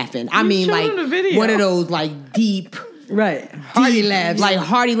hollering, laughing. I mean, showed like, him the video. one of those, like, deep... Right. Hearty laughs. Like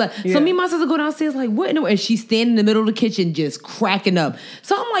hearty laughs. Yeah. So me and my sister go downstairs like, what? And she's standing in the middle of the kitchen just cracking up.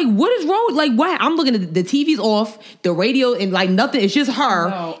 So I'm like, what is wrong? Like, what? I'm looking at the TV's off, the radio, and like nothing. It's just her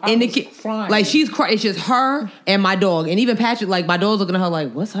No, I in the was kitchen. crying. Like she's crying. It's just her and my dog. And even Patrick, like my dog's looking at her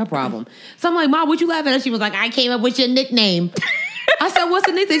like, what's her problem? So I'm like, Mom, what you laughing at? She was like, I came up with your nickname. I said, what's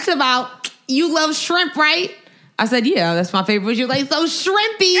the nickname? She said about, you love shrimp, right? I said, yeah, that's my favorite. She was like, so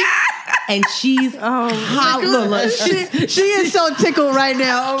shrimpy. And she's look, She is so tickled right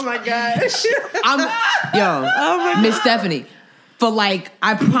now. Oh my gosh. Miss Stephanie. For like,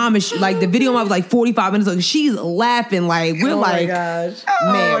 I promise you, like the video was like 45 minutes ago. She's laughing like we're like, gosh.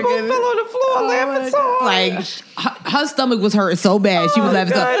 man, fell on the floor laughing so hard. like her stomach was hurting so bad. She was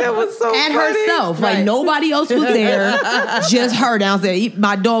laughing God, that was so and funny. herself. Like Right. nobody else was there, just her downstairs.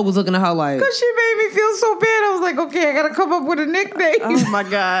 My dog was looking at her like, She made me feel so bad. I was like, okay, I gotta come up with a nickname. Oh my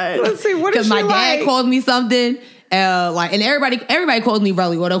God. Let's see, what is because she my dad like? called me something. Like and everybody calls me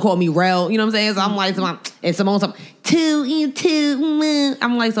Relly or they'll call me Rel, you know what I'm saying? So I'm like, and Simone's like, two.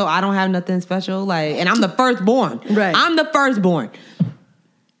 I'm like, so I don't have nothing special, like, and I'm the firstborn. Right. I'm the firstborn.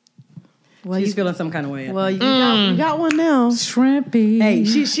 Well, She's you, feeling some kind of way. well, you got one now. Shrimpy. Hey,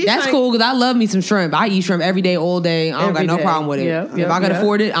 she's That's like, cool because I love me some shrimp. I eat shrimp every day, all day. I don't Every got no day. problem with it. Yeah, if yeah, I can yeah.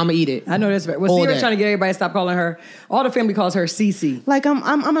 afford it, I'm gonna eat it. I know that's right. Well, All Sierra's day. trying to get everybody to stop calling her. All the family calls her Cece. Like I'm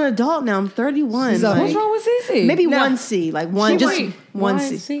an adult now. I'm 31. She's a- Like, What's wrong with Cece? maybe No. one C. Like one, She just wait, one why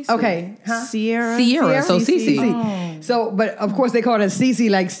C. Cece? Okay. Huh? Sierra. So Cece. Cece. So, but of course they called her Cece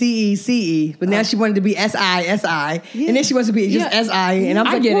like CECE, but now she wanted to be SI, and then she wants to be just Yeah. SI, and I'm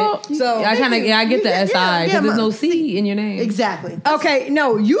I like, get well, it. So I get the Yeah, SI yeah, because there's ma- no C in your name. Exactly. okay,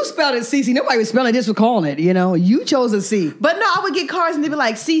 no, you spelled it Cece. Nobody was spelling it, just for calling it. You know, you chose a C. But no, I would get cards and they'd be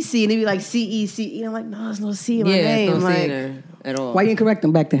like CC and they'd be like CECE. And I'm like, no, there's no C in my Yeah, name. it's no C like, in there at all. Why you didn't correct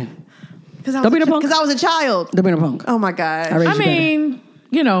them back then? Because I, Don't be the punk. was a child. They've been a punk. Oh my God. I raised I you better. mean,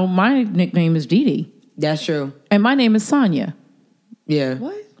 you know, my nickname is Dee Dee. That's true. And my name is Sonia. Yeah.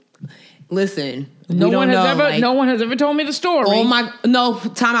 What? Listen, No we one don't has know, ever like, no one has ever told me the story. Oh my! No,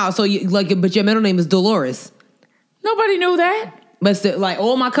 time out. So you like, but your middle name is Dolores. Nobody knew that. But still, like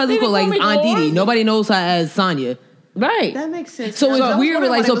all my cousins They call like didn't call me Aunt Dee Dee. Dolores. Nobody knows her as Sonia. Right. That makes sense. So I it's was weird.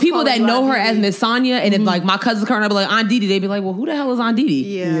 wondering Like why so, they was people calling that you know Aunt her Dee as Dee. Miss Sonia, and if like my cousins call her, I'd be like Aunt Dee Dee. They'd be like, well, who the hell is Aunt Dee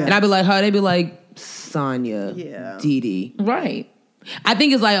Dee? Yeah. And I'd be like her. They'd be like Sonia. Yeah. Dee Dee. Right. I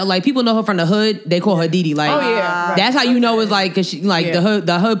think it's like people know her from the hood. They call her Dee Dee. Like, Oh, yeah. Right. that's how you know it's like, cause she like Yeah.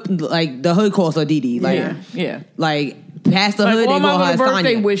 the hood, like the hood calls her Dee Dee. Like, Yeah. like past the hood, Like all they my call her little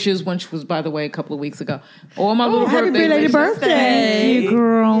birthday Sonya. wishes, which was, by the way, a couple of weeks ago. All my little happy birthday belated wishes. birthday. Thank you,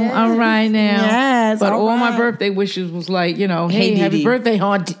 girl. All right now. Yes, But all all my right. birthday wishes was like, you know, Hey, hey, happy Dee Dee.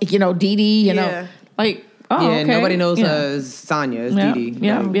 birthday, Dee Dee, you Yeah. know. Like, oh, Yeah, okay. nobody knows Yeah. her as Sonya. It's Yeah, Dee Dee.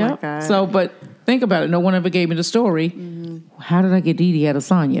 yeah, Oh, yeah. my God. So, but think about it. No one ever gave me the story. How did I get Dee Dee out of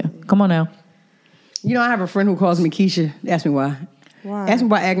Sonya? Come on now. You know, I have a friend who calls me Keisha. Ask me why. Why? Ask me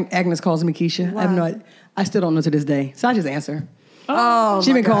why Agnes calls me Keisha. I have Why? I still don't know to this day. So I just answer. Oh,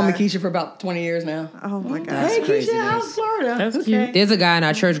 She's been my calling me God. Keisha for about 20 years now. Oh my God. Hey, crazy, Keisha, man. how's Florida? That's Okay. cute. There's a guy in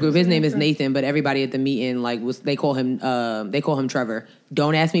our church group. His name is Nathan, but everybody at the meeting they call him Trevor.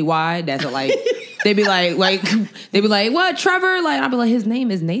 Don't ask me why. That's like they be like what Trevor? Like I'll be like his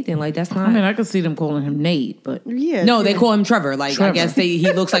name is Nathan. Like that's not. I mean, I could see them calling him Nate, but Yeah. no, they yeah. call him Trevor. Like Trevor. I guess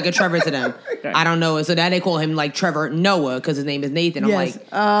he looks like a Trevor to them. I don't know. So now they call him like Trevor Noah because his name is Nathan. I'm Yes. like,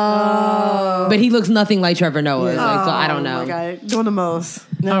 but he looks nothing like Trevor Noah. Like so I don't know. Oh my God. Doing the most.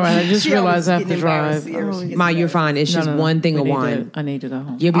 all right. I just She always realized I have getting to drive. embarrassed here. She gets Ma, you're fine. It's just one thing We of need wine. I need to go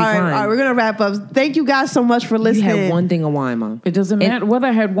home. You'll be All right, fine. all right, we're gonna wrap up. Thank you guys so much for you listening. have one thing of wine, Mom. It doesn't matter whether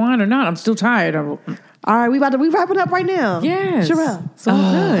I had wine or not. I'm still tired. All right, we wrapping up right now. Yes. Sherelle. So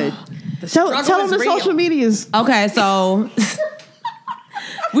good. Tell them is the real. social medias. Okay, so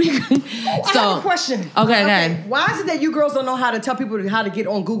I have a question. Okay. Why is it that you girls don't know how to tell people how to get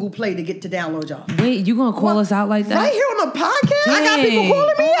on Google Play to download y'all? Wait, you gonna call us out like that? Right here on the podcast, I got people Dang.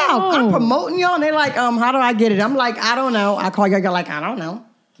 calling me out. Oh. I'm promoting y'all, and they like, how do I get it? I'm like, I don't know. I call y'all like, I don't know.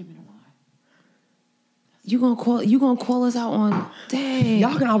 You gonna call us out on? Dang.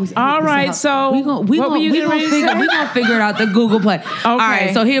 Y'all can always. All edit this right. out. So We gonna figure it out the Google Play. All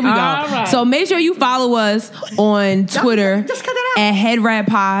right, so here we go. All right. So make sure you follow us on Twitter just cut it out. at Head Wrap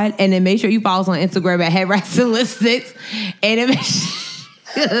Pod, and then make sure you follow us on Instagram at Head Wrap Statistics, and then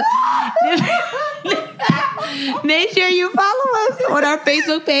make sure you follow us on our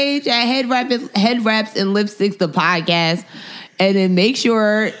Facebook page at Head Wraps and Lipsticks, the podcast, and then make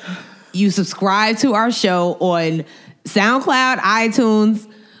sure you subscribe to our show on SoundCloud, iTunes,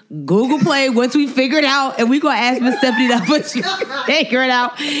 Google Play once we figure it out, and we're gonna ask Miss Stephanie to figure it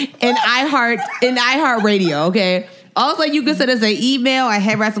out in iHeartRadio, okay? Also, you can send us an email at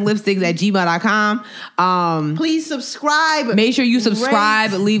headwrapsandlipsticks@gmail.com. Please subscribe. Make sure you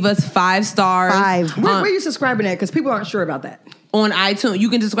subscribe, Rate. leave us 5 stars. 5. Where are you subscribing at? Because people aren't sure about that. On iTunes. You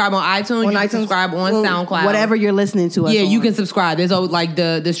can subscribe on iTunes. You can subscribe on Well, SoundCloud. Whatever you're listening to us Yeah, you on. can subscribe. There's always like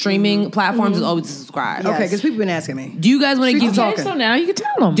the streaming platforms is always to subscribe. Yeah. Okay, because people been asking me. Do you guys want to Streets give of Okay, talking. so now you can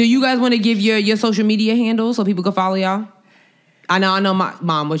tell them. Do you guys want to give your social media handle so people can follow y'all? I know. My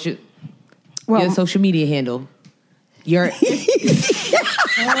mom, what's your social media handle? Your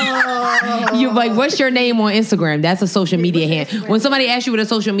you like what's your name on Instagram? That's a social media handle. When somebody asks you what a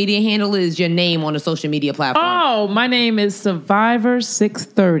social media handle is, your name on a social media platform. Oh, my name is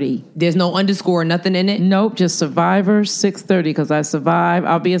Survivor630. There's no underscore, nothing in it. Nope, just Survivor630 because I survived.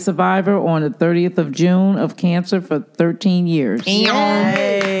 I'll be a survivor on the 30th of June of cancer for 13 years.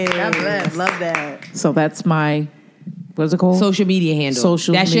 Hey, God bless. Love that. So that's my, what is it called? Social media handle.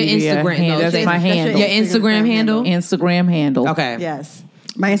 Social That's media your Instagram. handle. No, That's my handle. Your Instagram handle. Instagram handle. Okay. Yes.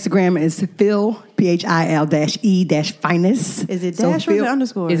 My Instagram is Phil PHIL-E-finest. Is it So dash or is it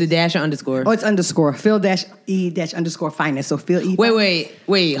underscore? Is it dash or underscore? Oh, it's underscore Phil-E-_finest. So Phil E.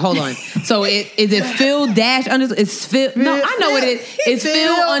 Wait, hold on. So is it Phil dash underscore? It's Phil. No, I know what it is. It's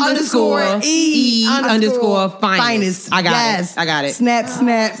Phil underscore E underscore finest. I got it. Snap.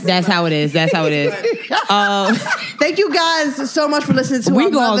 That's how it is. Thank you guys so much for listening to We our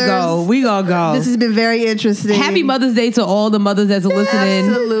gonna mothers. We gonna go. This has been very interesting. Happy Mother's Day to all the mothers that's listening.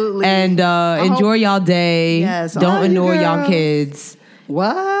 Absolutely. And enjoy y'all day. Yes, all Don't you annoy y'all girls. kids.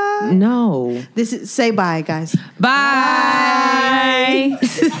 What? No. Say bye, guys. Bye.